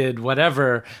as needed,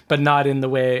 whatever, but not in the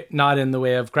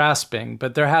way of grasping.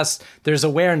 But there's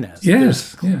awareness.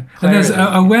 Yes, yeah. And there's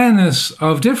awareness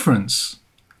of difference.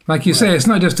 Like you say, it's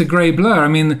not just a grey blur. I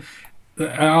mean,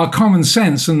 our common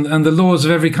sense and the laws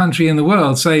of every country in the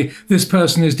world say this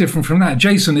person is different from that.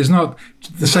 Jason is not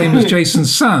the same as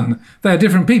Jason's son. They're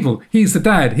different people. He's the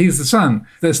dad, he's the son.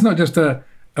 It's not just a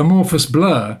amorphous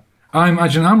blur. I'm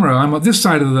Ajahn Amaro. I'm on this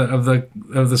side of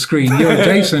the screen. You're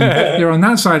Jason. You're on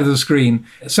that side of the screen.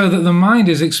 So that the mind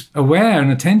is aware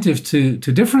and attentive to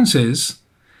differences,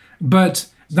 but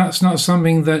that's not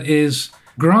something that is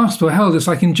grasped or held. It's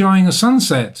like enjoying a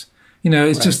sunset. It's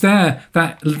right. Just there,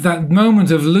 that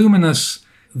moment of luminous,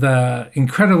 the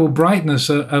incredible brightness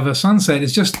of a sunset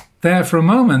is just there for a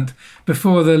moment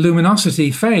before the luminosity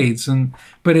fades.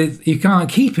 But you can't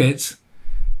keep it.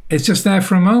 It's just there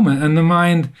for a moment. And the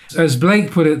mind, as Blake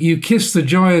put it, you kiss the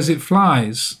joy as it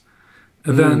flies.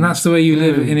 Then that's the way you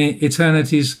live in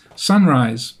eternity's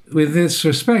sunrise. With this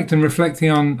respect and reflecting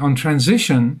on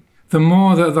transition, the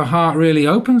more that the heart really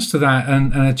opens to that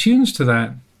and attunes to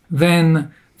that,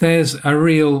 then there's a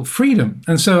real freedom.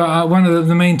 And so one of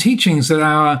the main teachings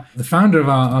that the founder of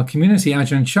our community,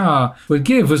 Ajahn Chah, would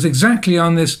give was exactly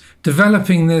on this,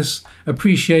 developing this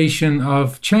appreciation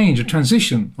of change, of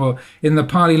transition, or in the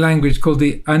Pali language called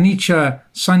the anicca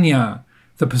sanya,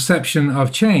 the perception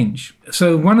of change.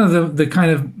 So one of the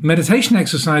kind of meditation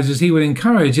exercises he would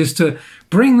encourage is to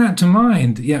bring that to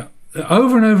mind,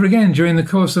 over and over again during the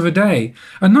course of a day,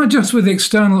 and not just with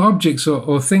external objects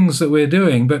or things that we're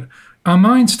doing, but our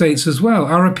mind states as well,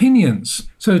 our opinions.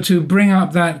 So to bring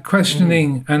up that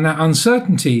questioning and that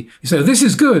uncertainty, you say, this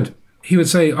is good. He would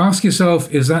say, ask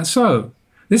yourself, is that so?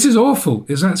 This is awful.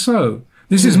 Is that so?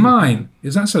 This is mine.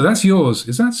 Is that so? That's yours.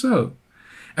 Is that so?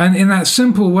 And in that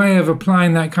simple way of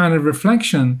applying that kind of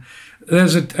reflection,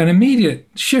 there's an immediate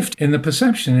shift in the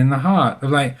perception in the heart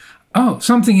of like, oh,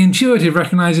 something intuitive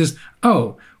recognizes,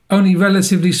 oh, only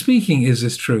relatively speaking is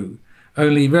this true.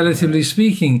 Only relatively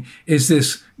speaking is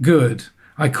this good.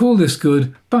 I call this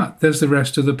good, but there's the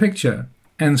rest of the picture.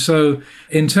 And so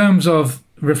in terms of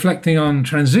reflecting on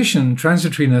transition,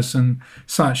 transitoriness and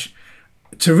such,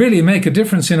 to really make a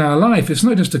difference in our life, it's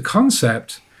not just a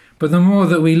concept, but the more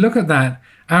that we look at that,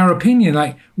 our opinion,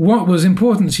 like what was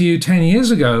important to you 10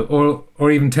 years ago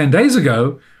or even 10 days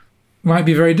ago, might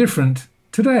be very different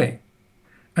today.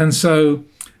 And so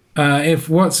if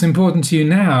what's important to you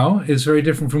now is very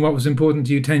different from what was important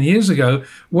to you 10 years ago,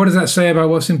 what does that say about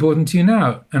what's important to you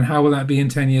now? And how will that be in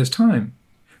 10 years' time?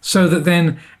 So that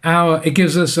then it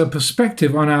gives us a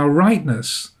perspective on our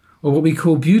rightness, or what we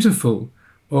call beautiful,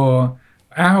 or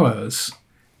ours.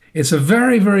 It's a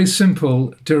very, very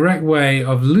simple, direct way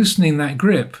of loosening that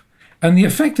grip. And the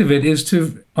effect of it is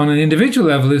to, on an individual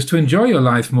level, is to enjoy your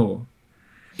life more.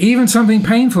 Even something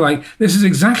painful like, this is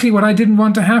exactly what I didn't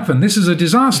want to happen. This is a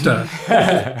disaster.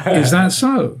 Is that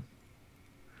so?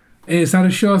 Is that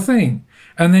a sure thing?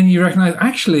 And then you recognize,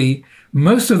 actually,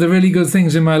 most of the really good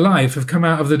things in my life have come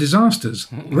out of the disasters.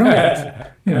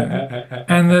 Right.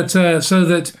 And that so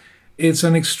that it's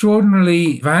an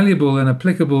extraordinarily valuable and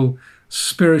applicable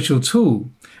spiritual tool.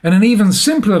 And an even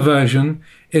simpler version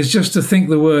is just to think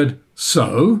the word,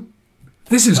 so,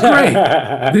 this is great.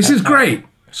 This is great.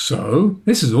 So,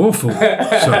 this is awful.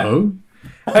 So,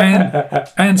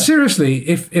 and seriously,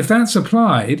 if that's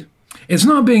applied, it's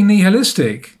not being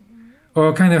nihilistic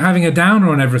or kind of having a downer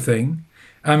on everything.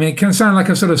 I mean, it can sound like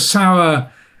a sort of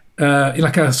sour,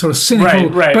 like a sort of cynical.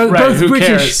 Both Who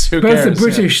British, cares? both the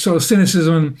British sort of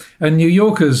cynicism and New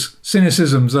Yorkers'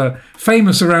 cynicisms are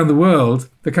famous around the world.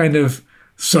 The kind of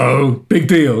so big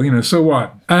deal, so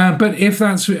what? But if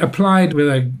that's applied with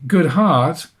a good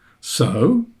heart,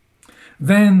 so,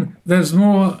 then there's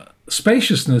more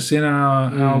spaciousness in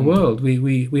our world.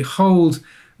 We hold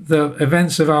the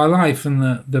events of our life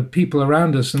and the people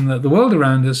around us and the world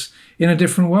around us in a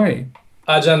different way.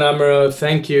 Ajahn Amaro,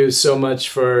 thank you so much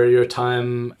for your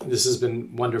time. This has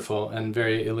been wonderful and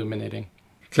very illuminating.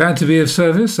 Glad to be of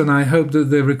service, and I hope that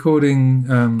the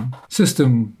recording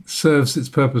system serves its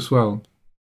purpose well.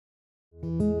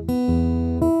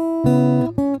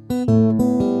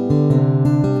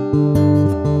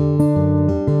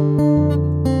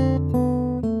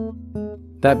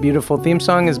 That beautiful theme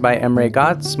song is by Emre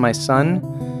Gatz, my son.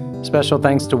 Special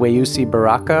thanks to Wayusi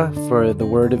Baraka for the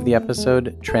word of the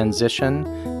episode, Transition,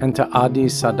 and to Adi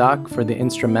Sadak for the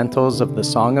instrumentals of the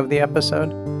song of the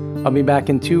episode. I'll be back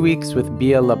in 2 weeks with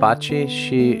Bia Labachi.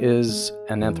 She is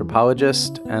an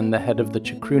anthropologist and the head of the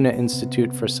Chacruna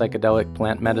Institute for Psychedelic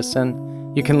Plant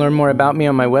Medicine. You can learn more about me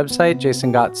on my website,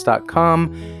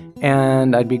 jasongatz.com,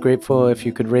 and I'd be grateful if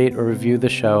you could rate or review the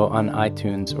show on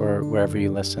iTunes or wherever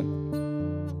you listen.